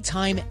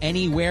anytime,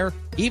 anywhere,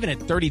 even at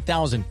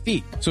 30,000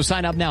 feet. So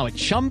sign up now at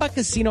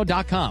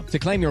ChumbaCasino.com to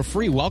claim your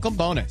free welcome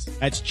bonus.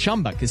 That's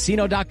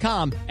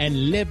ChumbaCasino.com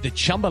and live the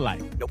Chumba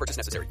life. No purchase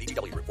necessary.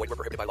 VGW Group. Void where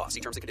prohibited by law.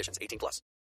 See terms and conditions. 18+.